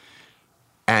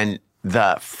 And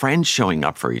the friends showing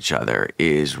up for each other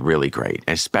is really great,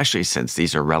 especially since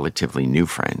these are relatively new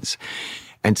friends.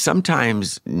 And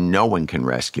sometimes no one can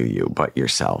rescue you but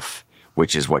yourself,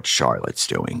 which is what Charlotte's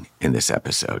doing in this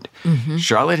episode.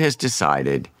 Charlotte has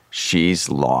decided she's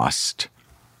lost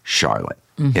Charlotte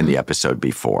in the episode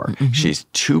before. She's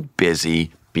too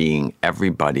busy being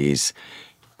everybody's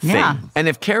thing. Yeah. And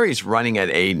if Carrie's running at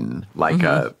Aiden like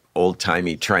a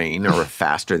old-timey train or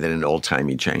faster than an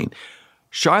old-timey train,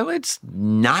 Charlotte's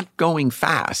not going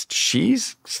fast.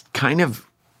 She's kind of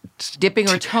dipping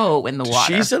her toe in the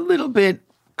water. She's a little bit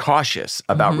cautious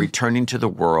about returning to the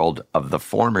world of the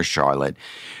former Charlotte,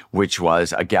 which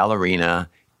was a gallerina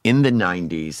in the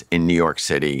 90s in New York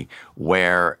City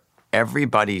where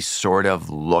everybody sort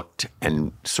of looked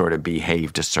and sort of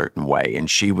behaved a certain way. And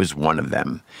she was one of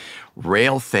them.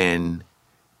 Rail thin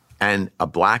and a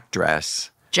black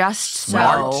dress. Just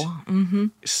smart, so.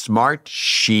 Smart,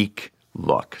 chic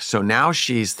look. So now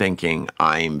she's thinking,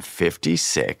 I'm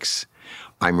 56.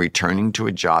 I'm returning to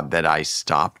a job that I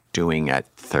stopped doing at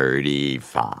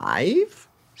 35,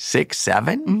 6,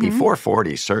 7, before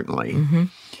 40, certainly.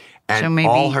 And So maybe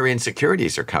all her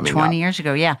insecurities are coming 20 up. years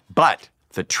ago, yeah. But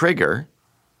the trigger,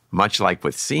 much like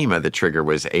with Seema, the trigger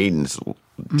was Aiden's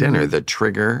dinner. The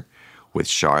trigger with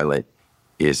Charlotte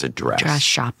is a dress. Dress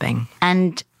shopping.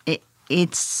 And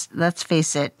it's, let's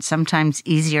face it, sometimes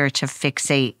easier to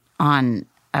fixate on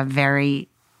a very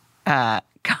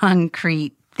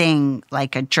concrete thing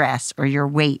like a dress or your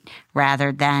weight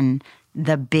rather than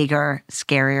the bigger,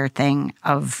 scarier thing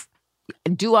of,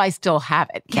 do I still have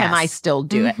it? Can Yes. I still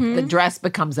do it? The dress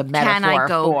becomes a metaphor Can I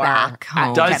go for, back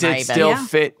home? Does can I it even- still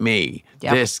fit me?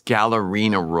 Yep. This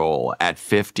ballerina role at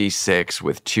 56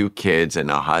 with 2 kids and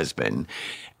a husband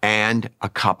and a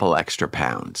couple extra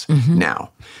pounds.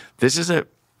 Now, this is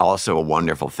also a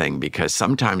wonderful thing because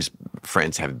sometimes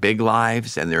friends have big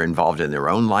lives and they're involved in their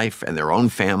own life and their own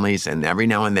families. And every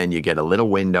now and then you get a little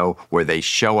window where they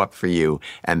show up for you.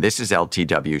 And this is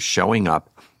LTW showing up.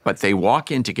 But they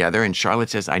walk in together and Charlotte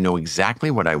says, I know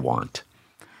exactly what I want.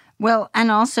 well, and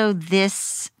also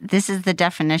this is the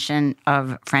definition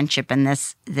of friendship. And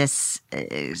this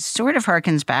sort of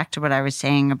harkens back to what I was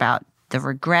saying about the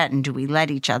regret and do we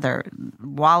let each other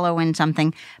wallow in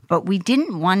something? But we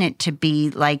didn't want it to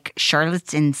be like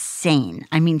Charlotte's insane.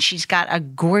 I mean, she's got a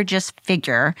gorgeous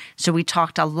figure. So we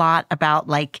talked a lot about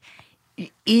like,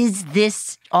 is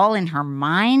this all in her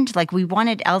mind? Like we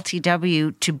wanted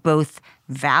LTW to both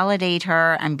validate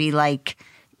her and be like,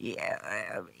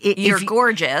 You're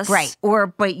gorgeous. right?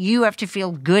 But you have to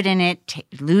feel good in it.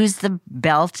 Lose the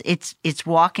belt. It's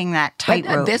walking that But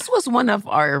tightrope. this was one of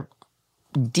our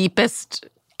deepest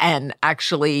and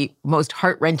actually most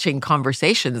heart-wrenching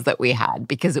conversations that we had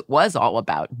because it was all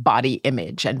about body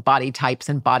image and body types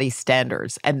and body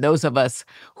standards. And those of us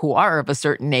who are of a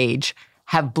certain age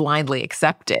have blindly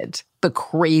accepted the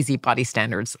crazy body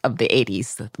standards of the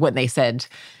 80s when they said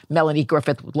Melanie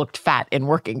Griffith looked fat in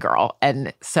Working Girl.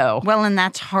 And so... Well, and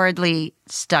that's hardly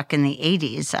stuck in the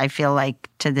 80s. I feel like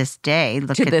to this day.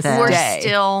 Look To at this the We're day.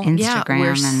 still, Instagram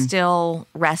we're and- still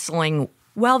wrestling.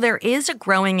 Well, there is a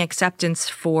growing acceptance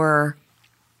for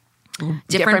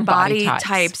different body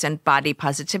types and body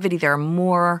positivity. There are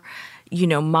more,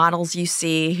 models you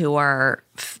see who are,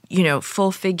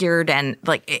 full figured and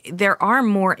there are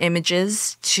more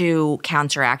images to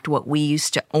counteract what we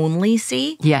used to only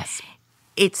see. Yes.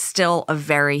 It's still a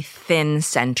very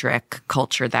thin-centric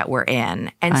culture that we're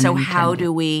in. And so how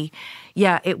do we,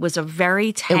 it was a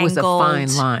very tangled It was a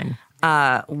fine line.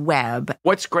 Web.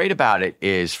 What's great about it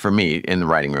is, for me, in the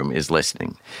writing room, is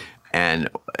listening. And,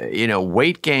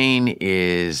 weight gain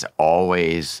is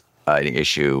always an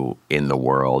issue in the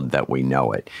world that we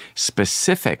know it.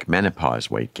 Specific menopause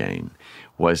weight gain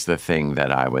was the thing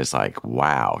that I was like,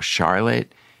 wow,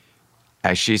 Charlotte,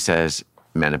 as she says,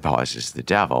 menopause is the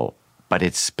devil, but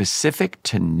it's specific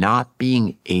to not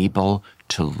being able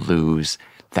to lose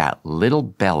that little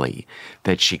belly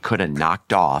that she could have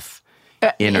knocked off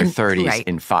in her 30s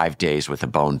in 5 days with a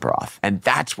bone broth. And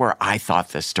that's where I thought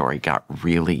the story got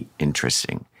really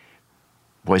interesting,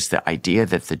 was the idea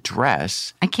that the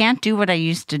dress... I can't do what I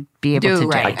used to be able to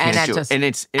do. I can't do it. And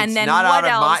it's and then not what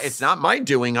out of my... else? It's not my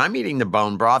doing. I'm eating the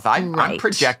bone broth. I'm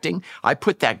projecting. I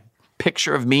put that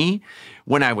picture of me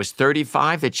when I was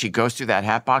 35 that she goes through that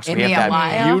hat box. In We have the that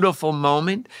Ohio? beautiful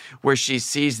moment where she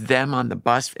sees them on the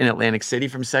bus in Atlantic City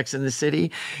from Sex and the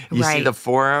City. You see the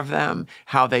 4 of them,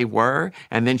 how they were,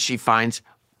 and then she finds,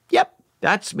 yep,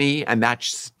 that's me. And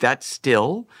that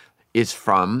still is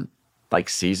from like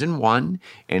season 1,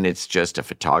 and it's just a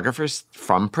photographer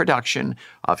from production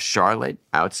of Charlotte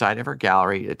outside of her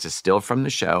gallery. It's a still from the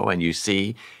show, and you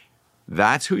see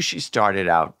that's who she started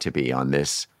out to be on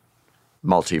this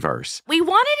multiverse. We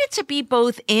wanted it to be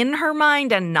both in her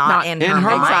mind and not in her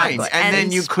mind. And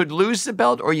then you could lose the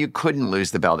belt or you couldn't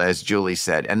lose the belt, as Julie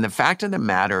said. And the fact of the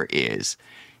matter is,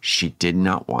 she did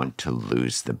not want to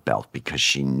lose the belt because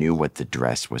she knew what the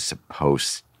dress was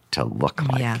supposed to look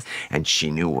like. Yes. And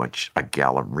she knew what a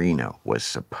ballerina was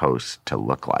supposed to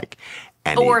look like.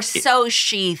 And so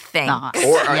she thinks.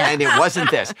 And it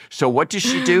wasn't this. So what does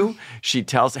she do? She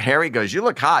tells Harry, goes, you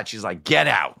look hot. She's like, get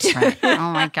out. Right.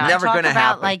 Oh my God. Never Talk gonna about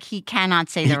happen. like he cannot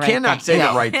say the right He cannot thing. say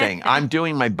the right thing. I'm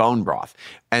doing my bone broth.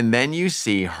 And then you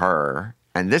see her,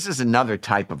 and this is another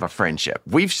type of a friendship.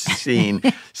 We've seen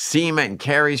Seema and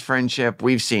Carrie's friendship.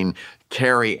 We've seen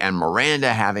Carrie and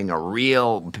Miranda having a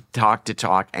real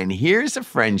talk-to-talk. And here's a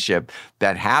friendship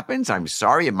that happens. I'm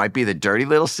sorry, it might be the dirty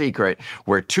little secret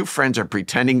where 2 friends are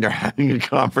pretending they're having a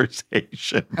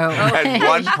conversation. And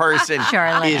one person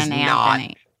Charlotte is and not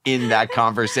Anthony. in that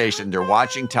conversation. They're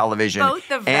watching television.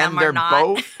 Both of them and they're are not.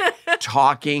 both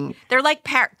talking. They're like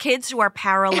kids who are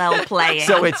parallel playing.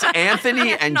 So it's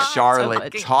Anthony and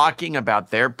Charlotte talking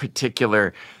about their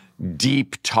particular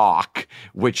deep talk,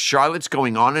 which Charlotte's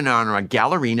going on and on about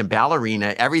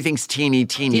ballerina, everything's teeny,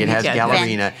 it has yeah.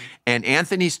 ballerina. And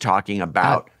Anthony's talking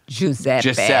about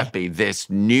Giuseppe. this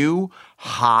new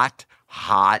hot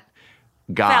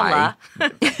guy.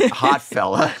 Hot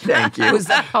fella, thank you. Who's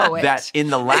a poet. That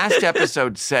in the last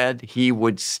episode said he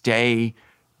would stay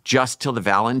just till the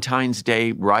Valentine's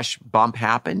Day rush bump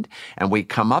happened. And we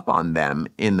come up on them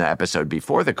in the episode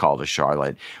before the call to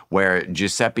Charlotte, where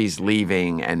Giuseppe's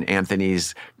leaving and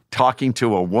Anthony's talking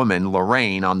to a woman,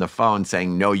 Lorraine, on the phone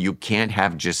saying, no, you can't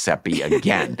have Giuseppe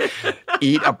again.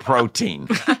 Eat a protein.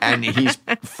 And he's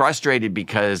frustrated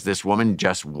because this woman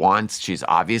just wants, she's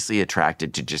obviously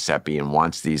attracted to Giuseppe and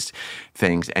wants these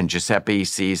things. And Giuseppe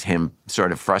sees him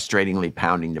sort of frustratingly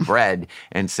pounding the bread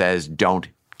and says, Don't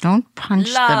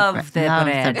punch Love the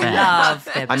bread. Love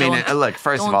the bread. I mean, look,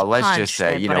 first of all, let's just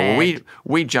say, the bread.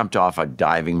 we jumped off a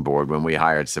diving board when we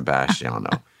hired Sebastiano.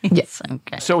 Yes.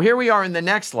 Okay. So here we are in the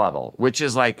next level, which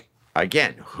is like,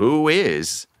 again, who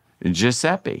is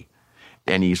Giuseppe?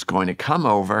 And he's going to come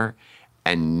over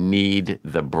and knead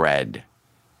the bread.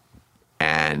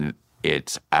 And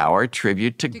it's our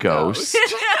tribute to Ghost.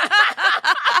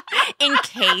 In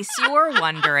case you were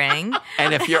wondering.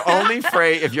 And if you're only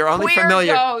familiar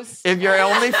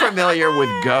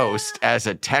with Ghost as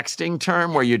a texting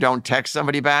term where you don't text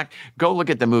somebody back, go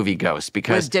look at the movie Ghost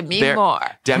because Demi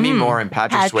Moore and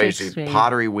Patrick Swayze,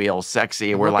 pottery wheel,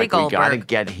 sexy. We're like, we got to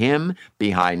get him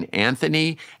behind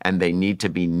Anthony, and they need to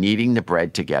be kneading the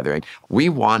bread together. And we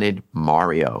wanted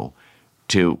Mario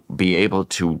to be able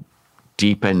to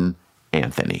deepen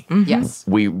Anthony. Yes.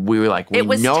 We were like, it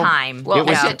was time. Well,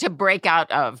 to break out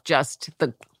of just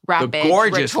the rapid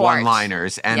gorgeous retort.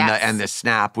 one-liners and the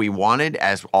snap. We wanted,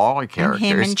 as all our characters,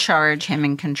 And him in charge, him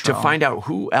in control. to find out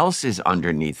who else is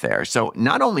underneath there. So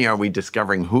not only are we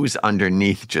discovering who's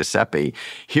underneath Giuseppe,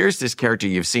 here's this character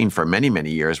you've seen for many,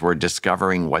 many years. We're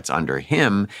discovering what's under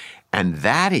him, and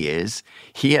that is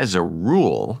he has a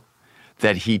rule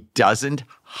that he doesn't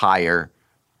hire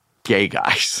gay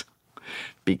guys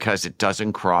because it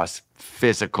doesn't cross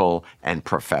physical and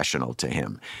professional to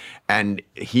him. And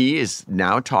he is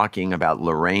now talking about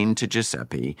Lorraine to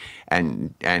Giuseppe,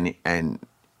 and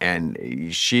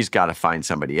she's got to find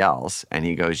somebody else. And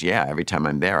he goes, yeah, every time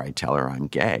I'm there, I tell her I'm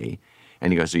gay.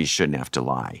 And he goes, well, you shouldn't have to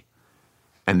lie.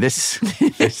 And this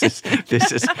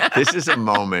is a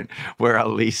moment where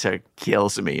Elisa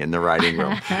kills me in the writing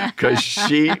room because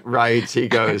she writes, he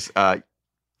goes,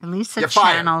 Lisa you're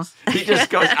channels. fired. He just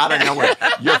goes out of nowhere.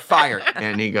 You're fired.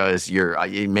 And he goes,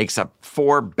 he makes up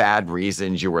 4 bad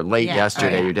reasons. You were late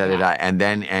yesterday. You da-da-da. And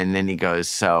then he goes,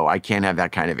 so I can't have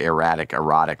that kind of erratic,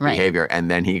 erotic behavior.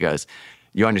 And then he goes,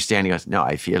 you understand? He goes, no,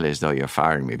 I feel as though you're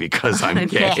firing me because I'm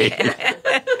gay.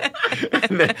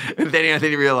 and then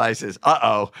Anthony realizes,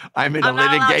 I'm in a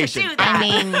litigation. I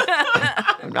mean,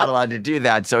 I'm not allowed to do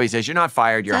that. So he says, you're not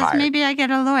fired, you're hired. maybe I get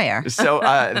a lawyer. So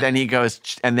then he goes,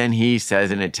 and then he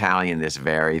says in Italian this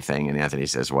very thing. And Anthony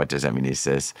says, what does that mean? He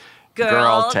says,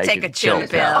 girl, take a chill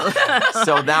pill.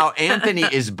 So now Anthony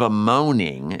is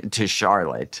bemoaning to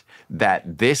Charlotte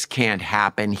that this can't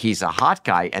happen. He's a hot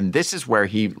guy. And this is where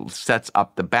he sets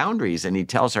up the boundaries. And he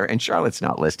tells her, and Charlotte's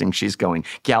not listening. She's going,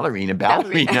 ballerina.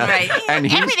 Right. And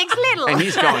everything's little. And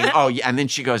he's going, oh, yeah. And then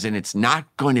she goes, and it's not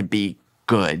going to be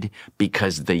good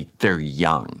because they're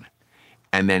young.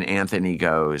 And then Anthony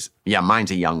goes, yeah,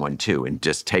 mine's a young one too, and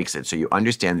just takes it. So you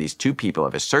understand these 2 people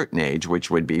of a certain age,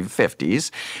 which would be 50s,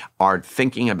 are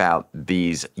thinking about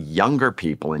these younger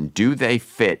people and do they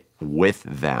fit with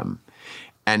them?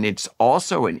 And it's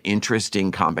also an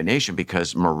interesting combination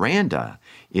because Miranda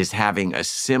is having a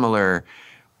similar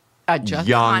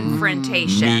young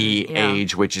confrontation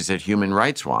age, which is at Human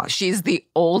Rights Watch. She's the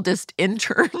oldest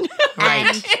intern.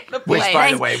 Right. Which,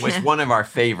 by the way, was one of our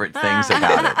favorite things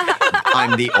about it.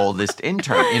 I'm the oldest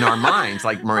intern. In our minds,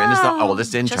 like Miranda's the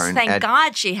oldest intern. Just thank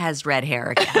God she has red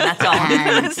hair again. That's all.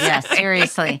 And, yeah,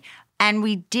 seriously. And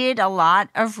we did a lot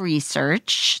of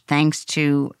research, thanks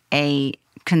to a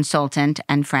consultant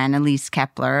and friend, Elise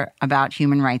Kepler, about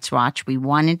Human Rights Watch. We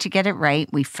wanted to get it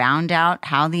right. We found out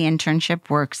how the internship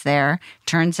works there.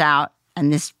 Turns out,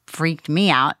 and this freaked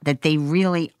me out, that they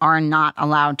really are not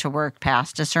allowed to work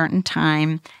past a certain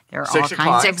time. There are all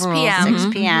kinds of 6 rules. p.m.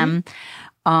 6 p.m.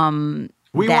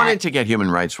 We wanted to get Human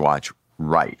Rights Watch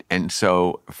right. And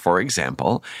so, for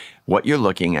example, what you're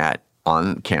looking at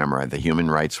on camera, the Human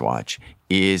Rights Watch,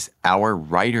 is our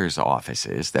writers'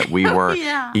 offices that we were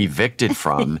evicted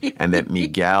from and that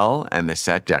Miguel and the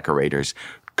set decorators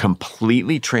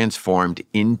completely transformed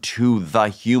into the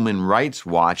Human Rights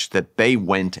Watch that they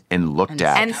went and looked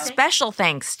at. And special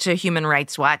thanks to Human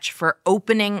Rights Watch for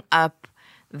opening up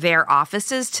their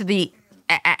offices to the,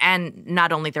 and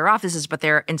not only their offices, but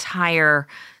their entire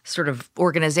sort of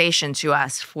organization to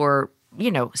us for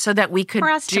so that we could For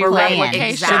us to do play in.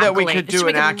 exactly. So that we could do So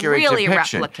we an accurate really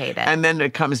depiction. replicate it. And then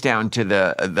it comes down to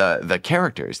the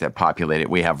characters that populate it.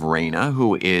 We have Raina,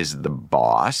 who is the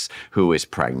boss, who is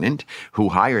pregnant, who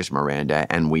hires Miranda,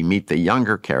 and we meet the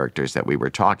younger characters that we were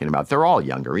talking about. They're all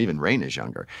younger, even Raina's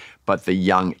younger. But the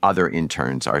young other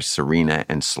interns are Serena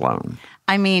and Sloane.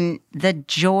 I mean, the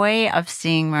joy of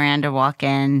seeing Miranda walk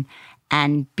in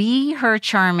and be her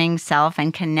charming self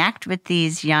and connect with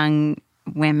these young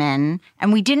women.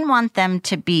 And we didn't want them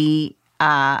to be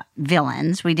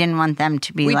villains. We didn't want them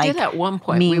to be we like did at one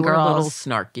point. mean We were girls, a little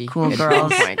snarky. cool at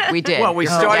girls. one point. We did. Well, we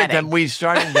started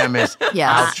them as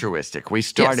Yes. altruistic. We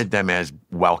started them as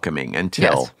welcoming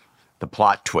until Yes. the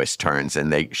plot twist turns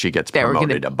and she gets They were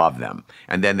promoted gonna- above them.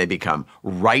 And then they become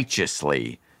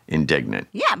righteously indignant.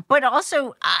 Yeah, but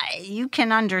also you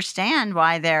can understand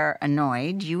why they're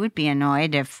annoyed. You would be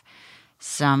annoyed if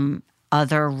some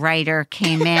other writer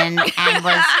came in and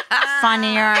was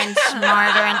funnier and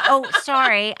smarter. And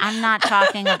sorry, I'm not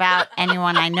talking about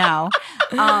anyone I know.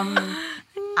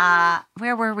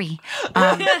 Where were we?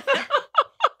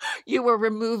 You were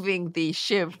removing the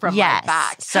shiv from Yes. my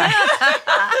back. Sorry.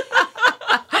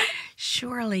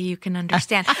 Surely you can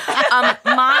understand.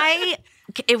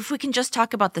 If we can just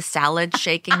talk about the salad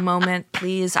shaking moment,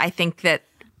 please. I think that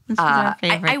This is our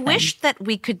favorite I wish that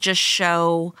we could just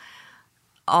show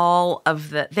all of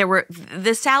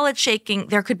the salad shaking.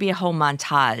 There could be a whole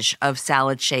montage of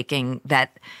salad shaking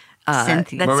that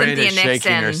Cynthia Miranda's shaking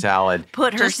Nixon her salad.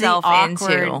 put Just the herself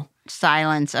awkward into.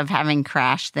 silence of having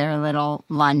crashed their little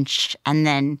lunch and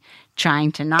then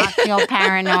trying to not feel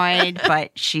paranoid,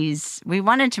 but we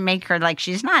wanted to make her like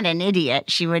she's not an idiot.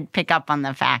 She would pick up on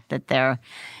the fact that they're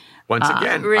Once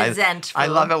again, resentful. I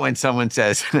love it when someone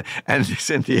says, and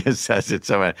Cynthia says it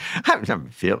so much, I'm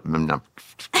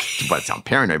not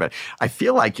paranoid, but I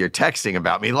feel like you're texting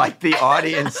about me. Like the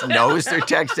audience knows they're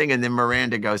texting, and then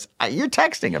Miranda goes, you're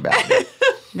texting about me.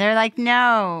 They're like,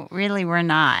 no, really, we're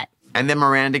not. And then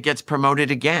Miranda gets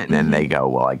promoted again. And they go,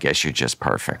 well, I guess you're just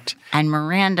perfect. And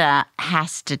Miranda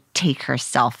has to take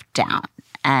herself down.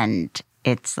 And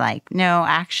it's like, no,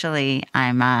 actually,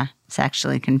 I'm a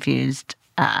sexually confused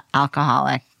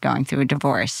alcoholic going through a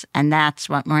divorce. And that's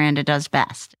what Miranda does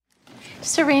best.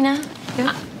 Serena,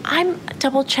 I'm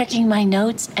double checking my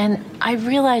notes and I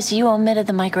realize you omitted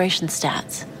the migration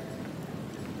stats.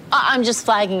 I'm just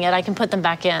flagging it. I can put them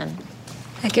back in.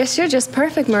 I guess you're just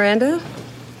perfect, Miranda.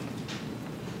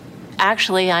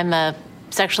 Actually, I'm a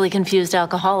sexually confused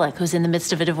alcoholic who's in the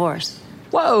midst of a divorce.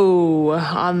 Whoa.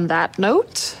 On that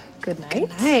note, good night.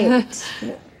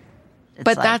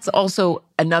 But that's also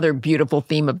another beautiful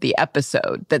theme of the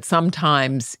episode, that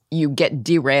sometimes you get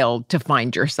derailed to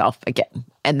find yourself again.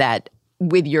 And that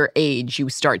with your age, you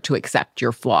start to accept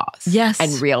your flaws. Yes.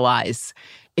 And realize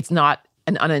it's not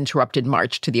an uninterrupted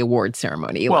march to the award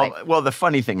ceremony. Well, the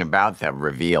funny thing about that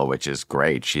reveal, which is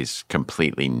great, she's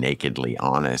completely nakedly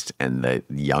honest, and the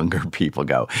younger people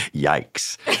go,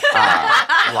 "Yikes!"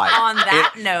 On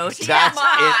that note, that's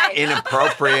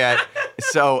inappropriate.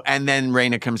 So, and then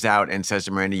Raina comes out and says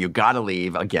to Miranda, "You got to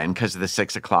leave again because of the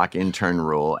 6 o'clock intern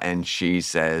rule." And she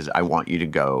says, "I want you to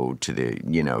go to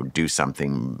do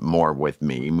something more with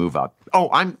me, move up." Oh,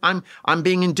 I'm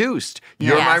being induced.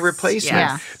 You're my replacement.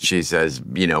 Yes. She says,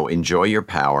 enjoy your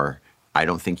power. I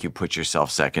don't think you put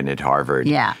yourself second at Harvard.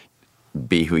 Yeah.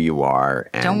 Be who you are.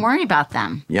 And Don't worry about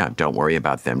them. Yeah, don't worry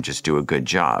about them. Just do a good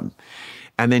job.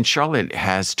 And then Charlotte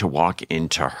has to walk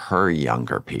into her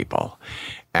younger people.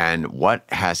 And what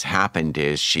has happened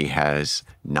is she has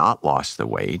not lost the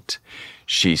weight.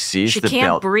 She sees the belt. She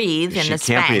can't breathe in the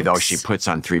She can't breathe. Oh, Spanx. she puts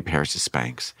on 3 pairs of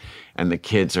Spanx. And the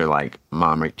kids are like,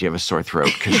 "Mom, do you have a sore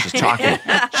throat?" Because she's talking.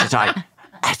 She's like,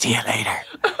 "I'll see you later."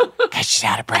 Because she's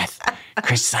out of breath.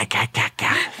 Chris is like, "Gah, gah,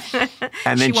 gah."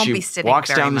 And then She won't she be sitting walks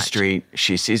very down the much. street.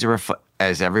 She sees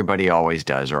as everybody always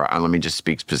does, or let me just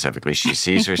speak specifically. She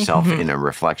sees herself in a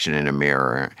reflection in a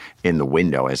mirror, in the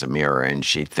window as a mirror, and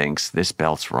she thinks, this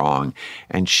belt's wrong.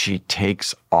 And she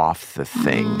takes off the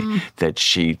thing that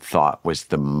she thought was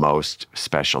the most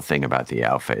special thing about the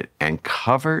outfit and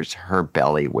covers her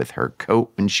belly with her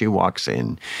coat when she walks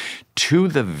in to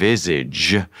the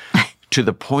visage. To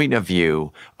the point of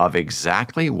view of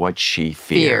exactly what she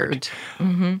feared.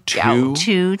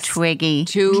 Too twiggy.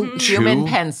 Two human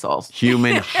pencils.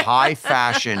 Human high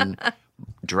fashion,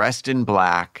 dressed in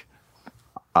black,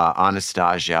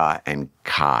 Anastasia and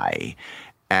Kai.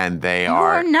 And they Who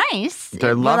are are nice.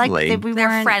 They're Well, lovely.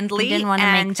 They're friendly we didn't want to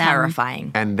and make them.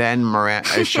 terrifying. And then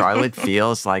Charlotte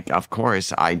feels like, of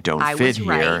course, I don't I fit was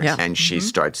right. here. Yeah. And she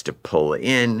starts to pull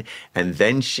in. And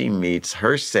then she meets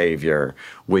her savior,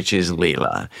 which is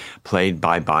Leela, played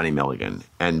by Bonnie Milligan.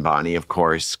 And Bonnie, of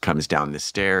course, comes down the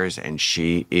stairs and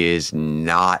she is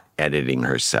not editing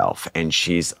herself. And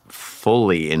she's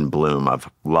fully in bloom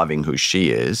of loving who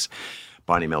she is.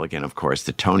 Bonnie Milligan, of course,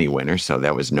 the Tony winner, so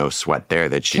there was no sweat there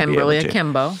that she'd Kimberly be able to,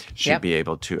 Akimbo. she'd be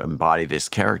able to embody this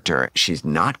character. She's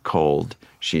not cold,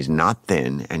 she's not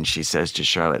thin, and she says to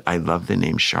Charlotte, I love the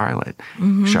name Charlotte.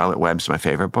 Charlotte Webb's my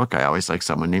favorite book. I always like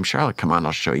someone named Charlotte. Come on,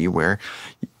 I'll show you where.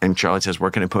 And Charlotte says,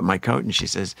 where can I put my coat? And she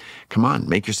says, come on,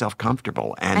 make yourself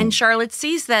comfortable. And Charlotte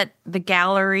sees that the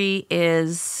gallery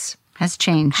has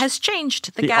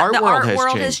changed. The art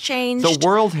world has changed. The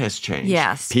world has changed.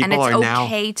 Yes. People and it's are now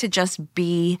okay to just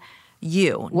be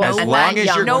you. As long as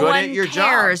you're no good one at your job.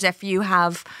 cares if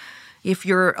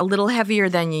you're a little heavier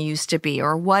than you used to be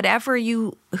or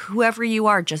whoever you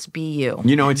are, just be you.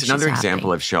 You know, it's And another she's example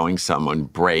happy. of showing someone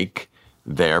break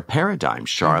their paradigm.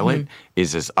 Charlotte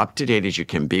is as up to date as you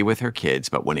can be with her kids,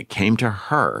 but when it came to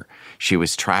her, she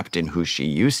was trapped in who she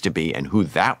used to be and who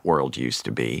that world used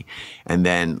to be. And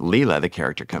then Leela, the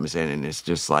character, comes in and is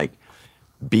just like,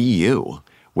 be you,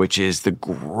 which is the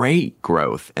great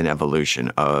growth and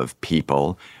evolution of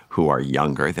people who are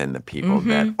younger than the people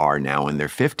that are now in their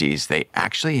 50s. They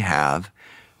actually have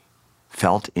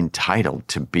felt entitled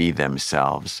to be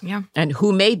themselves. Yeah. And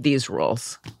who made these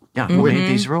rules? Yeah, who made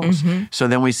these rules? So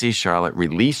then we see Charlotte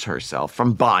release herself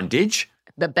from bondage.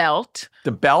 The belt.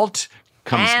 The belt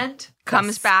comes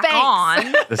back Spanx.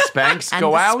 on. the Spanx And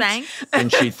go the out, Spanx. and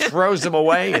she throws them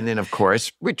away, and then, of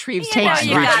course, Retrieves Takes one.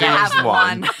 you gotta retrieves have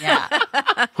one,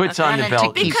 Yeah. puts on the Wanted to belt,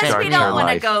 and keep Because starts we her don't want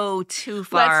to life. go too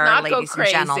far, not go ladies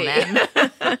crazy. and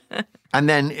gentlemen. And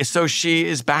then, so she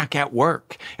is back at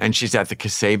work, and she's at the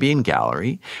Kasabian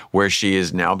Gallery, where she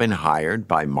has now been hired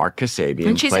by Mark Kasabian,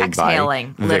 And she's played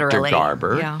exhaling, by literally. Victor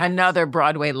Garber. Yeah. Another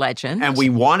Broadway legend. And we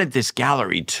wanted this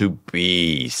gallery to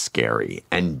be scary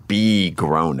and be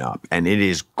grown up. And it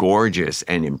is gorgeous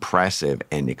and impressive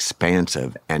and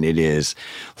expansive. And it is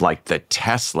like the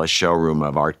Tesla showroom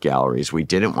of art galleries. We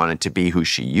didn't want it to be who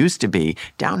she used to be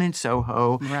down in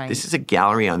Soho. Right. This is a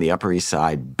gallery on the Upper East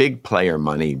Side, big player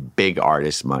money, big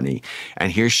artist money.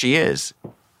 And here she is.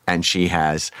 And she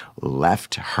has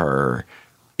left her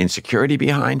insecurity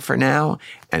behind for now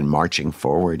and marching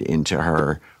forward into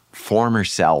her former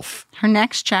self. Her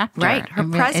next chapter. Right, her I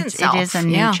mean, present self. It is a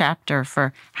new Yeah. chapter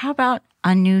for, how about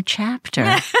a new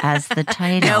chapter as the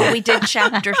title? No, we did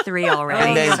chapter 3 already.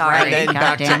 And then, Sorry. and then God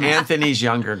back to damn it. Anthony's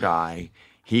younger guy.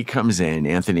 He comes in.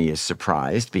 Anthony is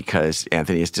surprised because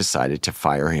Anthony has decided to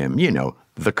fire him,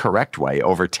 the correct way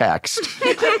over text.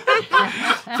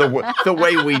 the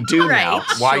way we do now.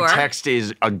 Right, Why sure. text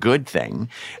is a good thing.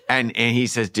 And he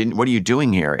says, what are you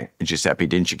doing here, Giuseppe?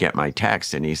 Didn't you get my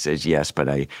text? And he says, yes,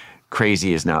 but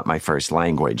crazy is not my first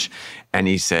language. And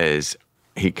he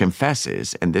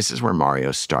confesses, and this is where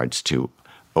Mario starts to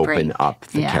open Break. up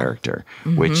the Yeah. character,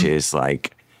 which is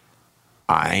like,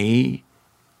 I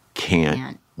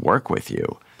can't work with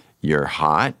you. You're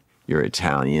hot, you're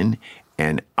Italian,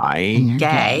 and I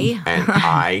Gay. and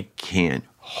I can't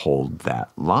hold that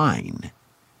line.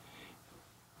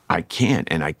 I can't,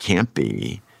 and I can't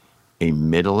be a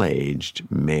middle-aged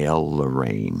male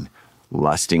Lorraine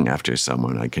lusting after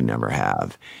someone I can never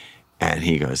have. And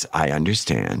he goes, I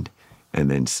understand,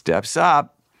 and then steps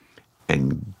up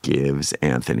and gives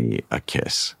Anthony a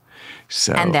kiss.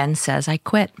 So, And then says, I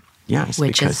quit. yes,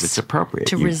 which because is it's appropriate.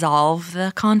 to You- resolve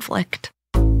the conflict.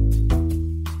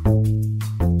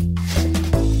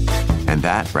 And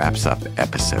that wraps up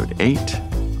episode 8,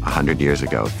 100 years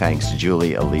ago. Thanks,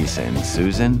 Julie, Elisa, and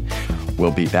Susan.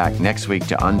 We'll be back next week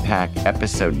to unpack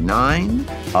episode 9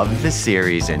 of the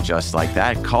series, and just like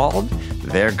that, called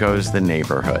There Goes the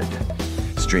Neighborhood.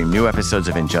 Stream new episodes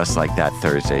of And Just Like That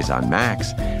Thursdays on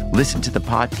Max. Listen to the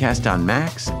podcast on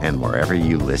Max and wherever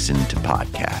you listen to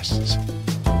podcasts.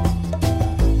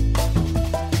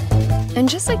 And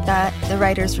Just Like That, The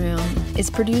Writer's Room is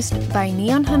produced by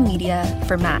Neon Hum Media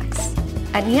for Max.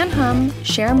 At Neon Hum,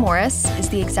 Sharon Morris is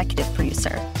the executive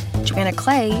producer. Joanna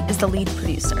Clay is the lead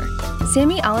producer.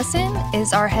 Sammy Allison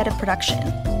is our head of production.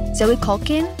 Zoe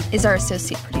Culkin is our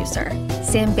associate producer.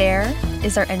 Sam Baer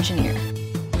is our engineer.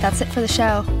 That's it for the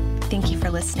show. Thank you for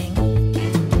listening.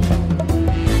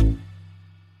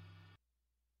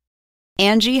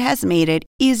 Angie has made it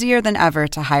easier than ever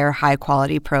to hire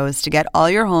high-quality pros to get all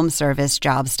your home service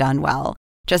jobs done well.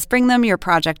 Just bring them your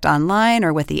project online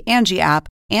or with the Angie app,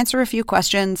 Answer a few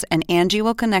questions, and Angie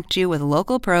will connect you with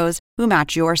local pros who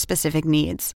match your specific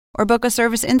needs. Or book a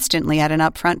service instantly at an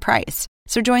upfront price.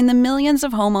 So join the millions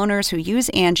of homeowners who use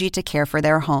Angie to care for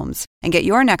their homes and get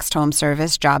your next home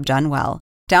service job done well.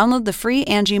 Download the free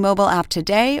Angie mobile app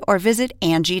today or visit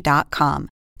Angie.com.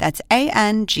 That's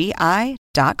ANGI.com.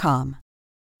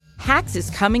 Hacks is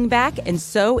coming back, and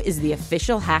so is the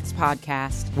official Hacks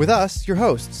podcast. With us, your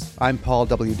hosts. I'm Paul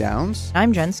W. Downs.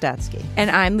 I'm Jen Statsky.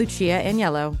 And I'm Lucia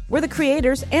Agnello. We're the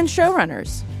creators and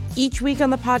showrunners. Each week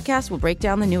on the podcast, we'll break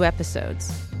down the new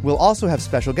episodes. We'll also have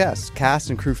special guests,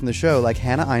 cast and crew from the show like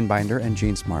Hannah Einbinder and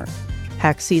Jean Smart.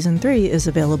 Hacks Season 3 is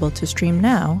available to stream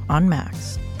now on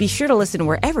Max. Be sure to listen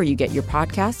wherever you get your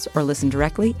podcasts or listen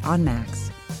directly on Max.